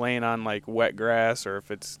 so if you're laying on like wet grass or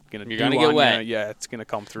if it's you're gonna get wet. It's gonna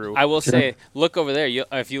come through. I will say, look over there.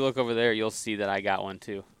 If you look over there, you'll see that I got one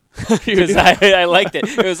too. Because I liked it.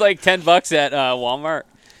 It was like $10 at Walmart.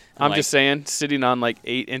 I'm just saying, sitting on like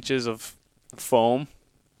 8 inches of foam,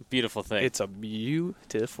 beautiful thing. It's a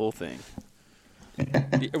beautiful thing.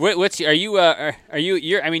 You're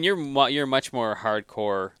much more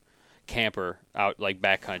hardcore camper out like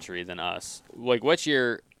backcountry than us. Like, what's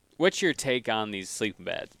your take on these sleeping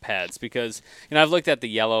pads? Because I've looked at the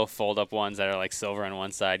yellow fold-up ones that are like silver on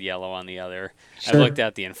one side, yellow on the other. Sure. I've looked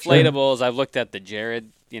at the inflatables. Sure. I've looked at the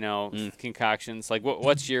Jared, concoctions. Like,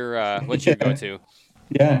 what's your go-to?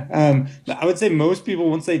 Yeah, I would say most people,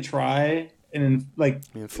 once they try like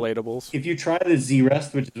Inflatables. if you try the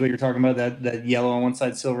Z-Rest, which is what you're talking about, that yellow on one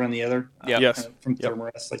side, silver on the other, Yes. from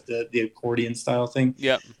Thermarest, like the accordion style thing.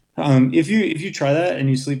 Yep. If you try that and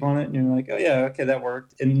you sleep on it and you're like, oh yeah, okay, that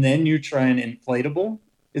worked, and then you try an inflatable,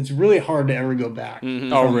 it's really hard to ever go back.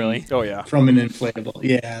 Mhm. Oh, really? Oh yeah. From an inflatable,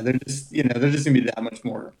 yeah, they're just gonna be that much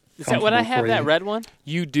more. Is that what I comfortable have? for That you. red one?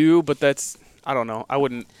 You do, but that's I don't know. I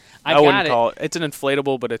wouldn't got it. call it. It's an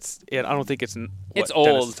inflatable, but I don't think it's. It's what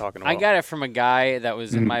Dennis old. is talking I about. got it from a guy that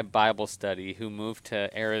was Mm-hmm. in my Bible study who moved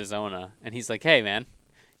to Arizona, and he's like, "Hey, man,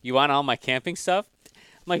 you want all my camping stuff?" I'm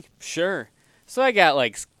like, "Sure." So I got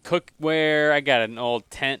like cookware. I got an old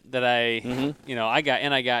tent that Mm-hmm.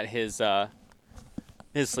 I got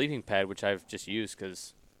his sleeping pad, which I've just used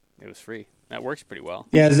because it was free. That works pretty well.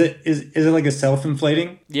 Yeah, is it like a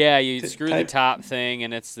self-inflating? Yeah, you screw the type? top thing,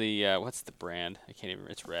 and it's the what's the brand? I can't even.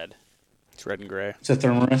 It's red. It's red and gray. It's a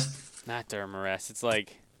Thermarest. Not Dermarest. It's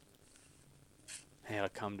like, hey, it'll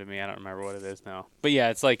come to me. I don't remember what it is now. But yeah,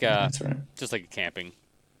 it's like That's right. just like a camping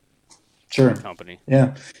Sure. company.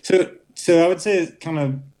 Yeah. So I would say it's kind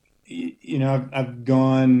of, I've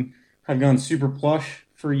gone super plush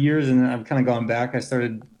for years, and then I've kind of gone back. I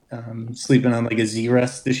started sleeping on like a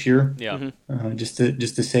Z-Rest this year, Yeah. just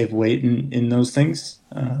to save weight in those things.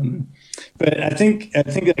 But I think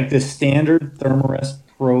like the standard Thermarest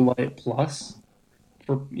Pro Light Plus,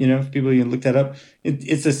 for people, you can look that up.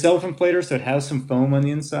 It's a self-inflator, so it has some foam on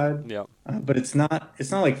the inside. Yeah. But it's not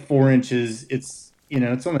like 4 inches. It's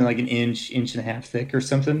it's only like an inch and a half thick or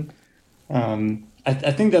something. I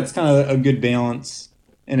think that's kind of a good balance,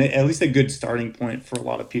 and at least a good starting point for a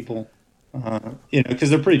lot of people. Because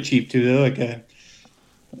they're pretty cheap too. They're like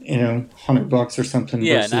 $100 or something.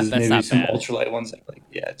 Yeah, versus that's maybe not some bad. ultralight ones that are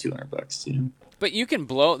like $200. But you can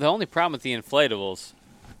blow. The only problem with the inflatables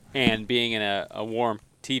and being in a warm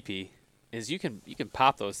teepee is you can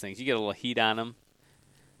pop those things. You get a little heat on them.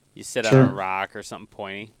 You sit Sure. on a rock or something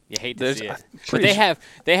pointy. You hate to see it. But pretty they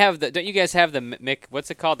have the. Don't you guys have the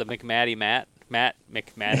what's it called? The McMatty Matt Yeah,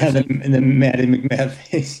 McMatterson? the Maddie McMahon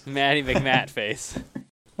face. Matty McMatt face.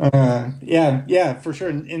 Yeah, for sure.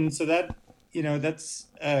 And so that that's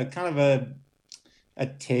kind of a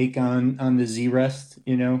take on the Z-Rest.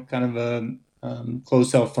 Kind of a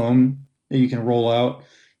closed cell foam that you can roll out.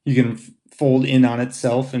 You can fold in on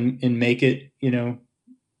itself and make it.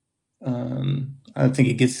 I think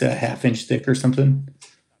it gets a half-inch thick or something.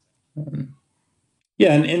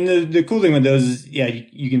 Yeah, and the cool thing with those is,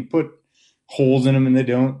 you can put holes in them and they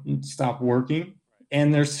don't stop working,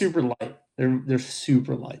 and they're super light. They're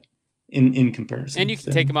super light in comparison. And you can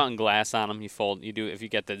So, take them out in glass on them. You do if you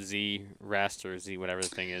get the Z Rest or Z whatever the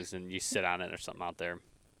thing is, and you sit on it or something out there.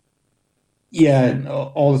 Yeah,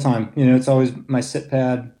 all the time. It's always my sit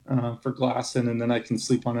pad for glassing, and then I can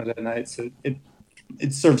sleep on it at night. So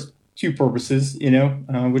it serves two purposes,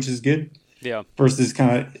 which is good. Yeah. Versus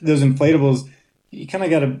kind of those inflatables, you kind of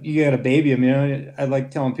gotta baby them. I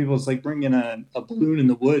like telling people it's like bringing a balloon in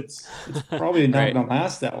the woods. It's probably not Right. gonna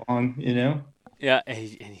last that long. Yeah, and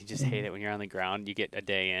you just hate it when you're on the ground. You get a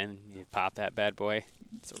day in, you pop that bad boy.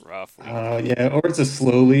 It's a rough week. Yeah, or it's a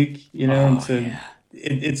slow leak. And so yeah.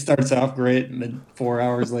 it starts off great, and then 4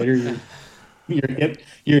 hours later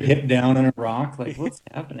you're hip down on a rock. Like, what's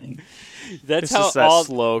happening? That's It's how just that all.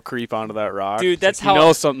 slow creep onto that rock. Dude, It's that's like, how- you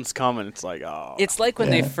know something's coming. It's like, oh. It's like when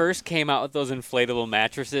they Yeah. first came out with those inflatable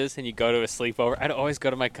mattresses, and you go to a sleepover. I'd always go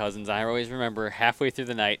to my cousin's. I always remember halfway through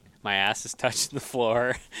the night, my ass is touching the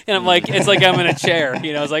floor, and I'm like, it's like I'm in a chair.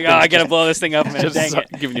 It's like, oh, I gotta blow this thing up, man. just Dang it.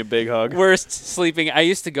 giving you a big hug. Worst sleeping. I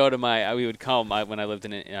used to go to we would come when I lived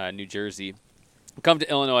in New Jersey. Come to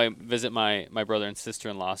Illinois, visit my brother and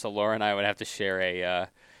sister-in-law. So Laura and I would have to share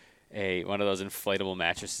a one of those inflatable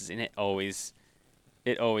mattresses, and it always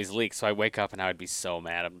leaks. So I wake up and I would be so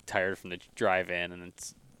mad. I'm tired from the drive-in, and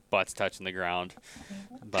it's butt's touching the ground.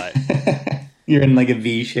 But You're in like a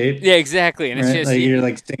V shape. yeah, exactly. And it's Right? just Like you're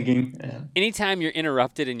like sinking. Yeah. anytime you're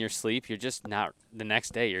interrupted in your sleep, you're just not. The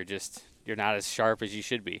next day, you're not as sharp as you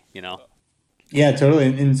should be. Yeah, totally.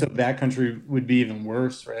 And so backcountry would be even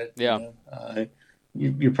worse, right? Yeah.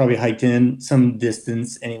 You're probably hiked in some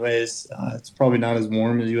distance, anyways. It's probably not as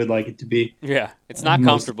warm as you would like it to be. Yeah, it's not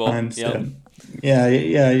most comfortable. times, Yep. so- Yeah.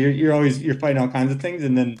 You're fighting all kinds of things,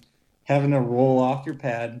 and then having to roll off your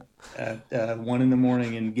pad at 1 a.m.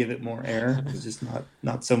 and give it more air is just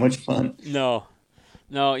not so much fun. No,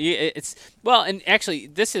 it's well, and actually,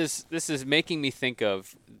 this is making me think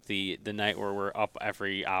of the night where we're up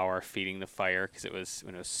every hour feeding the fire because it was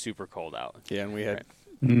when it was super cold out. Yeah, and we had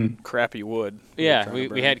Mm. crappy wood. Yeah, trying to we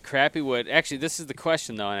burn. had crappy wood. Actually, this is the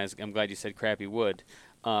question though, and I'm glad you said crappy wood.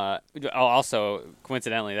 Also,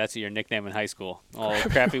 coincidentally, that's your nickname in high school. Oh,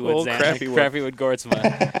 Crappywood Old Crappywood. Crappywood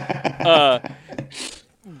Gortzma.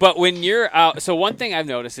 But when you're out, so one thing I've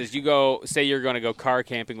noticed is you go, say you're going to go car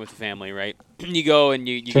camping with the family, right? You go and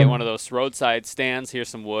you Sure. get one of those roadside stands. Here's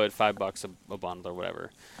some wood, $5 a bundle or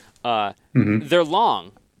whatever. They're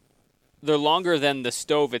long. They're longer than the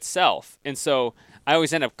stove itself, and so I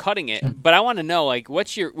always end up cutting it. But I want to know, like, when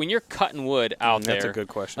you're cutting wood out there? That's a good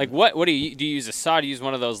question. Like, what do you use a saw? Do you use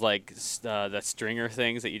one of those like the stringer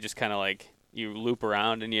things that you just kind of like you loop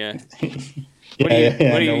around and you? What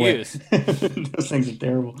do you use? Those things are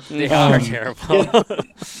terrible. They are terrible.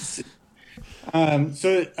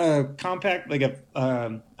 Compact, like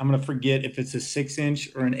I'm gonna forget if it's a 6-inch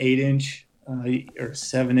or an 8-inch or a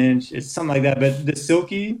 7-inch. It's something like that. But the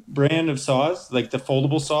Silky brand of saws, like the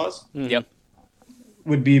foldable saws, Yep.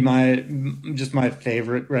 would be my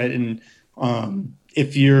favorite, right? And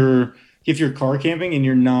if you're car camping and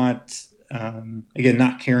you're not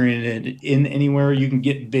not carrying it in anywhere, you can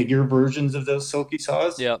get bigger versions of those Silky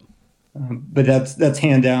saws. Yep. But that's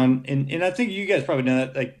hand down, and I think you guys probably know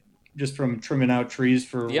that, like just from trimming out trees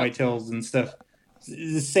for whitetails and stuff. It's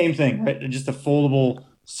the same thing, right? Just a foldable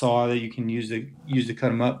saw that you can use to cut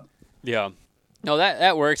them up. Yeah. No,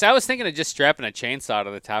 that works. I was thinking of just strapping a chainsaw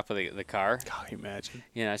to the top of the car. God, can you imagine?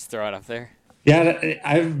 Just throw it up there. Yeah,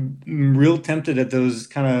 I'm real tempted at those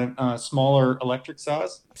kind of smaller electric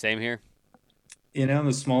saws. Same here.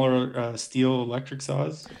 The smaller steel electric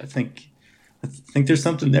saws. I think there's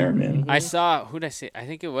something there, man. I saw, who'd I say? I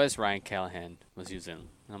think it was Ryan Callahan was using.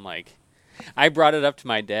 And I'm like, I brought it up to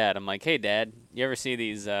my dad. I'm like, hey, Dad, you ever see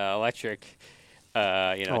these electric,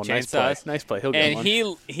 chainsaws? Nice play. He'll get And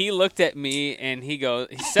one. he looked at me and he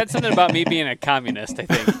said something about me being a communist, I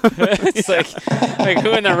think. It's like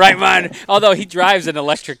who in their right mind? Although he drives an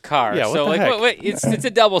electric car. Yeah, what so the like, heck? it's a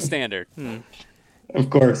double standard. Of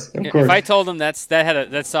course. If I told him that saw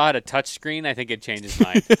had a touch screen, I think it'd change his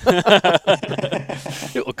mind.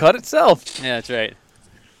 It will cut itself. Yeah, that's right.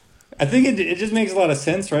 I think it just makes a lot of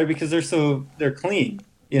sense, right? Because they're clean.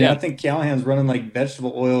 Yeah. I think Callahan's running like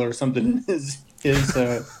vegetable oil or something in his if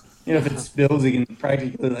it spills, he can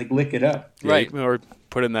practically like lick it up. Right. Or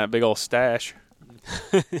put in that big old stash.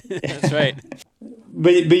 That's right.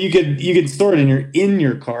 But you could store it in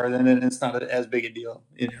your car, then it's not as big a deal,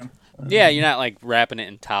 Yeah, you're not like wrapping it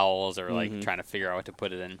in towels or like trying to figure out what to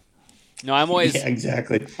put it in. No, I'm always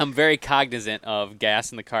exactly. I'm very cognizant of gas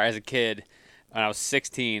in the car. As a kid, when I was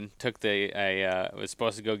 16, I was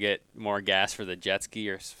supposed to go get more gas for the jet ski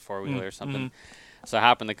or 4-wheeler or something. So I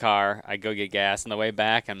hop in the car, I go get gas. On the way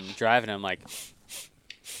back, I'm driving. I'm like,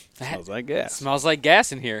 Smells like gas. Smells like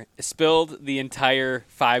gas in here. It spilled the entire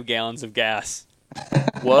 5 gallons of gas.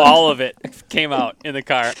 All of it came out in the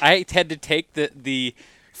car. I had to take the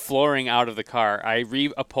flooring out of the car. I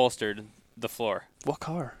reupholstered the floor. What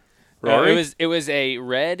car? It was a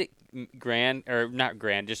red Grand, or not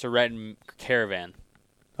Grand, just a red Caravan.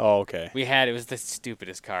 Oh, okay. It was the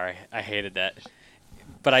stupidest car. I hated that.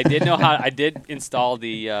 But I did know how. I did install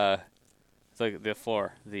the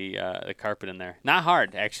floor, the carpet in there. Not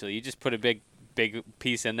hard, actually. You just put a big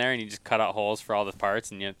piece in there and you just cut out holes for all the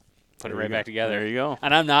parts and you put it right back together. There you go.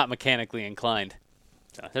 And I'm not mechanically inclined.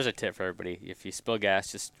 So there's a tip for everybody. If you spill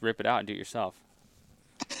gas, just rip it out and do it yourself.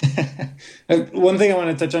 One thing I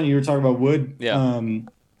want to touch on, you were talking about wood. Yeah.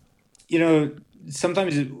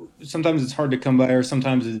 Sometimes it's hard to come by, or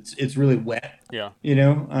sometimes it's really wet. Yeah.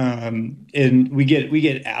 And we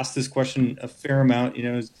get asked this question a fair amount.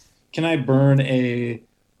 Can I burn a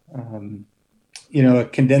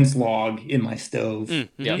condensed log in my stove?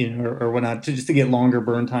 Or whatnot, just to get longer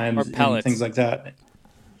burn times or pellets. and things like that.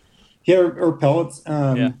 Yeah, or pellets.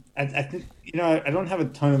 Yeah. I think I don't have a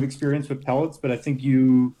ton of experience with pellets, but I think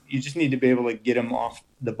you just need to be able to get them off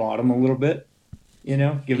the bottom a little bit. Give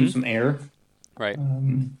them some air. Right.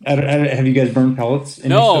 Have you guys burned pellets?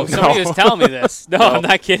 No, somebody was telling me this. No, I'm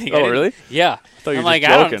not kidding. Oh, really? Yeah. thought you I'm were like,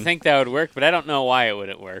 just I joking. don't think that would work, but I don't know why it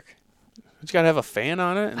wouldn't work. You gotta have a fan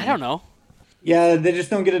on it. I don't know. Yeah, they just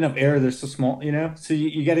don't get enough air. They're so small, So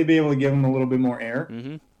you got to be able to give them a little bit more air.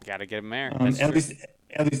 Mm-hmm. Got to get them air.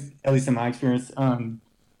 At least in my experience.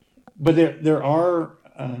 But there are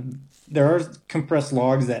compressed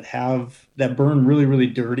logs that burn really, really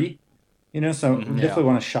dirty. So I definitely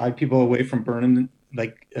want to shy people away from burning.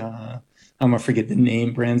 Like I'm gonna forget the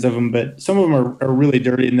name brands of them, but some of them are really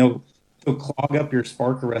dirty, and they'll clog up your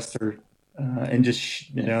spark arrestor and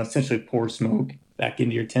just essentially pour smoke back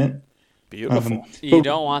into your tent. Beautiful. You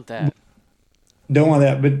don't want that. Don't want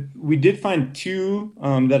that. But we did find 2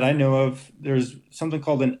 that I know of. There's something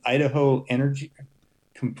called an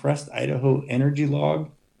compressed Idaho energy log.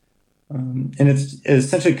 and it's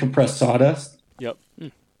essentially compressed sawdust. Yep.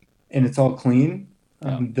 And it's all clean.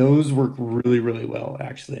 Those work really, really well,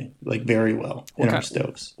 actually, like very well in our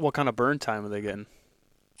stoves. What kind of burn time are they getting?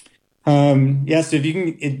 Yeah, so if you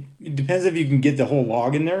can, it depends if you can get the whole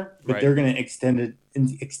log in there, but Right. they're going to extend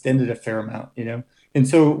it a fair amount, And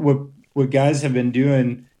so what guys have been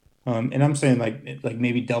doing, and I'm saying like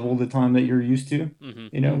maybe double the time that you're used to,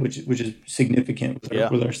 which is significant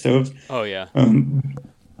with our stoves. Oh yeah.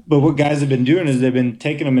 But what guys have been doing is they've been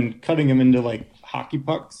taking them and cutting them into like hockey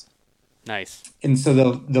pucks. Nice. And so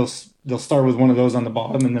they'll start with one of those on the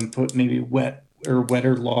bottom and then put maybe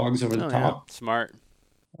wetter logs over the top. Yeah. Smart.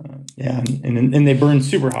 And they burn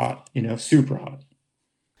super hot, super hot.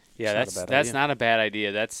 Yeah, that's not a bad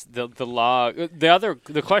idea. That's the log.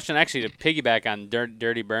 The question actually to piggyback on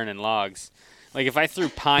dirty burning logs, like if I threw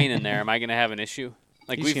pine in there, am I going to have an issue?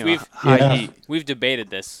 Like we've debated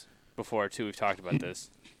this before too. We've talked about this.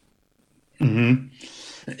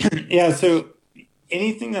 Yeah. So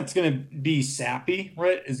anything that's going to be sappy,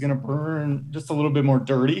 right, is going to burn just a little bit more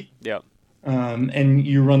dirty. Yep. And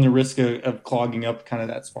you run the risk of clogging up kind of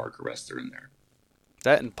that spark arrestor in there.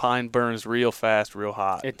 That and pine burns real fast, real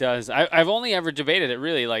hot. It does. I've only ever debated it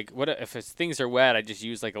really. Like, what if things are wet? I just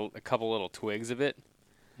use like a couple little twigs of it,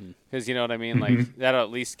 because you know what I mean. Like that'll at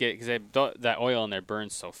least get that oil in there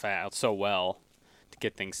burns so fast, so well to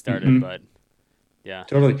get things started. But yeah,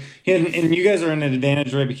 totally. And you guys are in an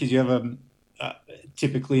advantage, right? Because you have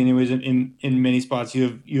typically, anyways, in many spots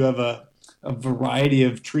you have a variety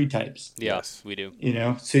of tree types. Yes, we do.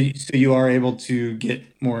 So you are able to get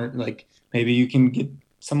more, like maybe you can get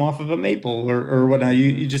some off of a maple or whatnot.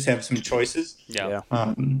 You just have some choices. Yeah.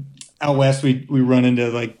 Out west, we run into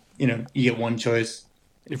like, you get one choice.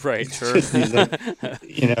 Right. It's Sure. just these, like,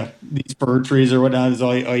 these fir trees or whatnot is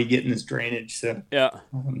all you get in this drainage. So yeah.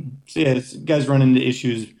 Guys run into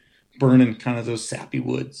issues burning kind of those sappy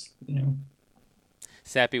woods.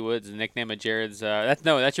 Sappy Woods, the nickname of Jared's.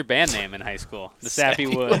 That's your band name in high school. The Sappy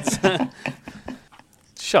Woods.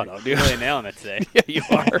 Shut up, dude. You're really nailing it today. Yeah, you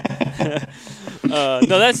are.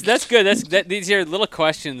 No, that's good. These are little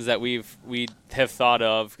questions that we have thought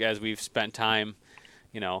of as we've spent time.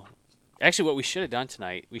 Actually, what we should have done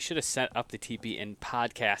tonight, we should have set up the teepee and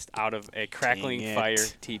podcast out of a crackling fire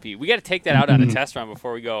teepee. We got to take that out on a test run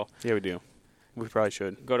before we go. Yeah, we do. We probably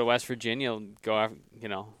should Go to West Virginia. Go out.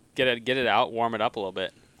 Get it out, warm it up a little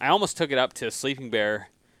bit. I almost took it up to Sleeping Bear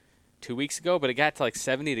 2 weeks ago, but it got to like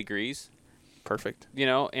 70 degrees. Perfect.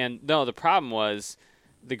 And no, the problem was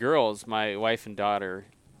the girls, my wife and daughter,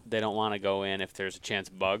 they don't want to go in if there's a chance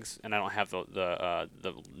of bugs, and I don't have the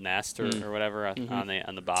nest or whatever on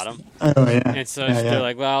the bottom. Oh yeah. And so they're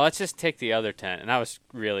like, well, let's just take the other tent, and I was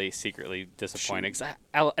really secretly disappointed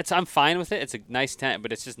because I'm fine with it. It's a nice tent,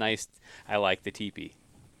 but it's just nice. I like the teepee.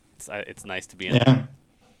 It's nice to be in there.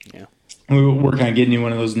 Yeah. We were working on getting you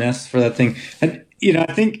one of those nests for that thing. And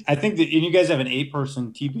I think that, and you guys have an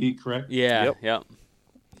 8-person teepee, correct? Yeah. Yep.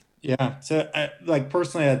 Yeah. So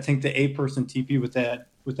personally, I think the 8-person teepee with that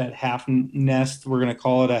half nest, we're going to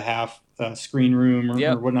call it a half screen room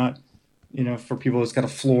or whatnot, for people that's got a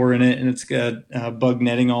floor in it and it's got bug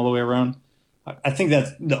netting all the way around. I think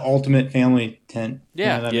that's the ultimate family tent.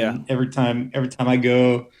 Yeah. I mean, every time I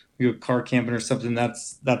go car camping or something,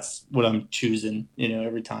 that's what I'm choosing,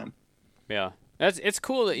 every time. Yeah. It's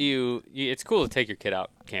cool that it's cool to take your kid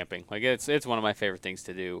out camping. Like it's one of my favorite things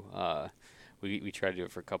to do. We try to do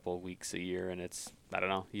it for a couple of weeks a year, and it's, I don't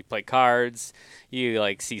know, you play cards, you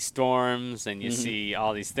like see storms, and you see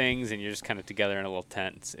all these things, and you're just kind of together in a little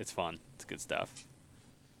tent. It's fun. It's good stuff.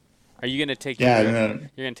 Are you gonna take you're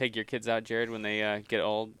gonna take your kids out, Jared, when they get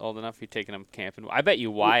old enough? You're taking them camping. I bet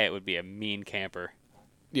you Wyatt would be a mean camper.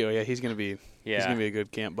 Yeah, he's gonna be a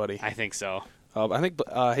good camp buddy. I think so. I think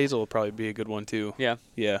Hazel will probably be a good one too. Yeah.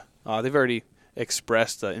 Yeah. They've already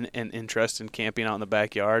expressed an interest in camping out in the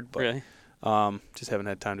backyard, but really? Just haven't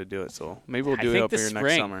had time to do it. So maybe we'll do it up here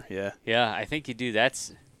next summer. Yeah. Yeah, I think you do.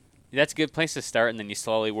 That's a good place to start, and then you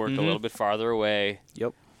slowly work a little bit farther away.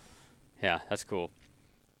 Yep. Yeah, that's cool.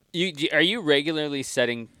 Are you regularly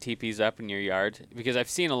setting teepees up in your yard? Because I've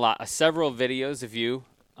seen several videos of you,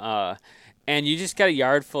 and you just got a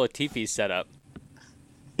yard full of teepees set up.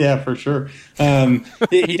 Yeah, for sure. Being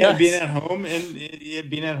at home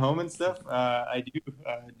and stuff, I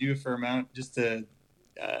do a fair amount just to.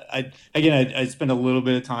 I spend a little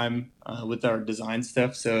bit of time with our design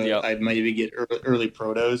stuff, so I maybe get early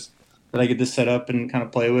protos that I get to set up and kind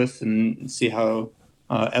of play with and see how,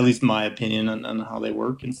 at least my opinion on how they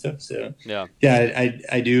work and stuff. So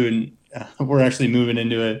I do, and we're actually moving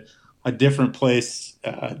into a different place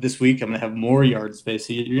this week. I'm gonna have more yard space,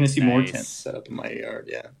 so you're gonna see more tents set up in my yard.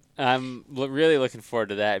 Yeah. I'm really looking forward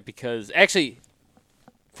to that because actually,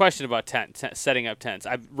 question about setting up tents.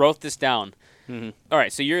 I wrote this down. Mm-hmm. All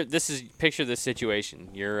right, so picture this situation.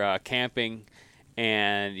 You're camping,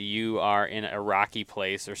 and you are in a rocky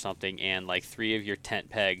place or something, and like 3 of your tent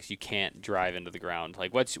pegs you can't drive into the ground.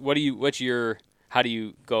 Like, how do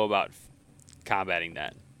you go about combating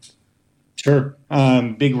that? Sure.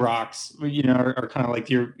 Big rocks, are kind of like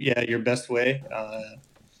your best way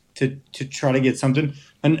to try to get something.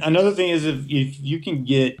 And another thing is if you can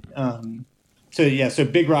get so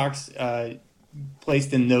big rocks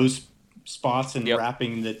placed in those spots and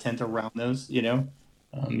wrapping the tent around those, you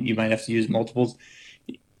might have to use multiples.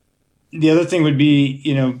 The other thing would be,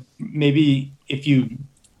 maybe if you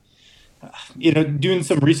doing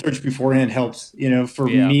some research beforehand helps. For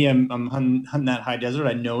me, I'm hunting that high desert.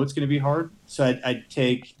 I know it's going to be hard, so I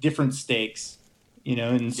take different stakes.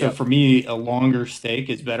 And so for me, a longer stake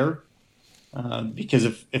is better because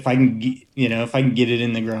if I can get it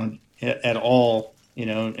in the ground at all,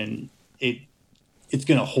 and it's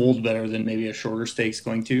going to hold better than maybe a shorter stake's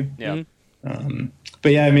going to. Yeah.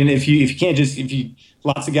 But yeah, I mean, if you can't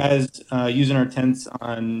lots of guys using our tents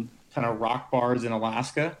on kind of rock bars in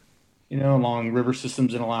Alaska. Along river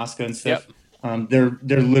systems in Alaska and stuff. Yep. They're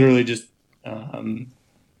literally just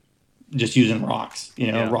using rocks.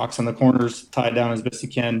 Rocks on the corners, tied down as best you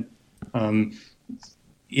can. I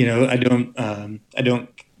don't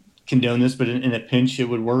condone this, but in a pinch it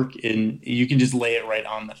would work, and you can just lay it right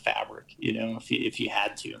on the fabric. If you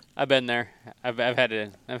had to. I've been there. I've had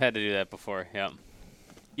to do that before. Yeah.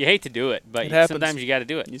 You hate to do it, but sometimes you got to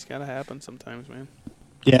do it. It's got to happen sometimes, man.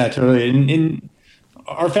 Yeah, totally. And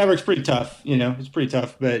our fabric's pretty tough, it's pretty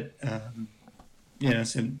tough, but,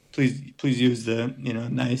 so please use the,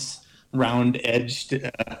 nice round edged.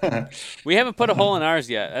 We haven't put a hole in ours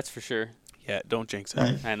yet. That's for sure. Yeah. Don't jinx it.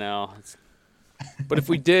 Right. I know. But if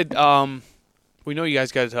we did, we know you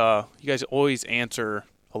guys always answer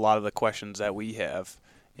a lot of the questions that we have.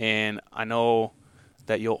 And I know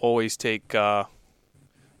that you'll always take, you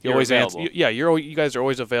always available. answer. Yeah. You guys are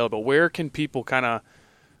always available. Where can people kind of,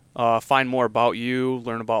 find more about you,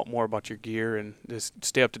 learn more about your gear, and just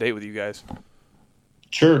stay up to date with you guys?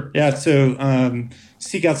 Sure. Yeah. So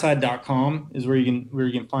seekoutside.com is where you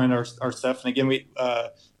can find our stuff. And again, we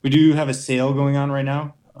do have a sale going on right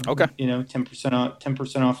now. Okay.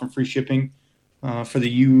 10% off and free shipping for the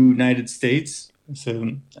United States.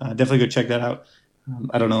 So definitely go check that out.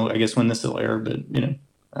 I don't know, I guess when this will air,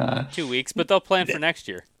 but 2 weeks, but they'll plan for next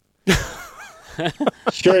year.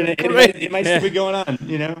 Sure, and it might still be going on,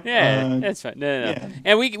 Yeah, that's fine. No. Yeah.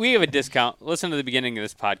 And we have a discount. Listen to the beginning of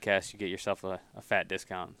this podcast. You get yourself a fat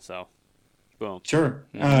discount. So, boom. Sure.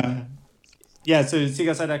 Yeah, so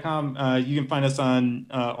seekoutside.com. You can find us on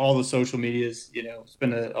all the social medias.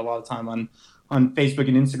 Spend a lot of time on Facebook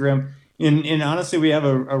and Instagram. And honestly, we have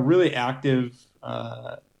a really active.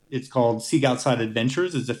 It's called Seek Outside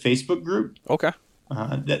Adventures. It's a Facebook group. Okay.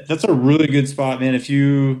 That's a really good spot, man. If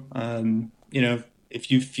you if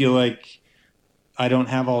you feel like I don't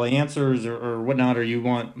have all the answers or whatnot, or you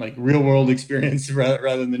want like real world experience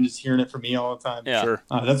rather than just hearing it from me all the time. Yeah. Sure.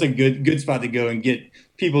 That's a good spot to go and get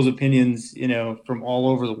people's opinions, from all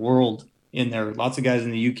over the world in there. Lots of guys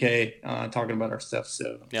in the UK talking about our stuff.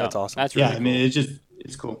 So Yeah, that's awesome. That's really cool. I mean,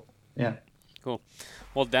 it's cool. Yeah. Cool.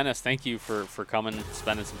 Well, Dennis, thank you for coming,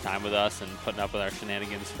 spending some time with us, and putting up with our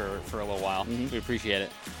shenanigans for a little while. Mm-hmm. We appreciate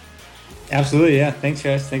it. Absolutely. Yeah. Thanks,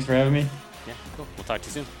 guys. Thanks for having me. Yeah, cool. We'll talk to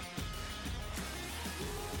you soon.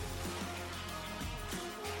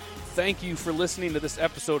 Thank you for listening to this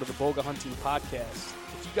episode of the Boga Hunting Podcast.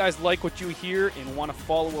 If you guys like what you hear and want to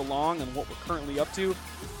follow along on what we're currently up to,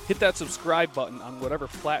 hit that subscribe button on whatever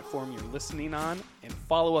platform you're listening on, and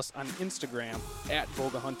follow us on Instagram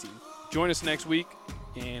 @Boga Hunting. Join us next week,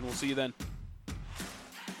 and we'll see you then.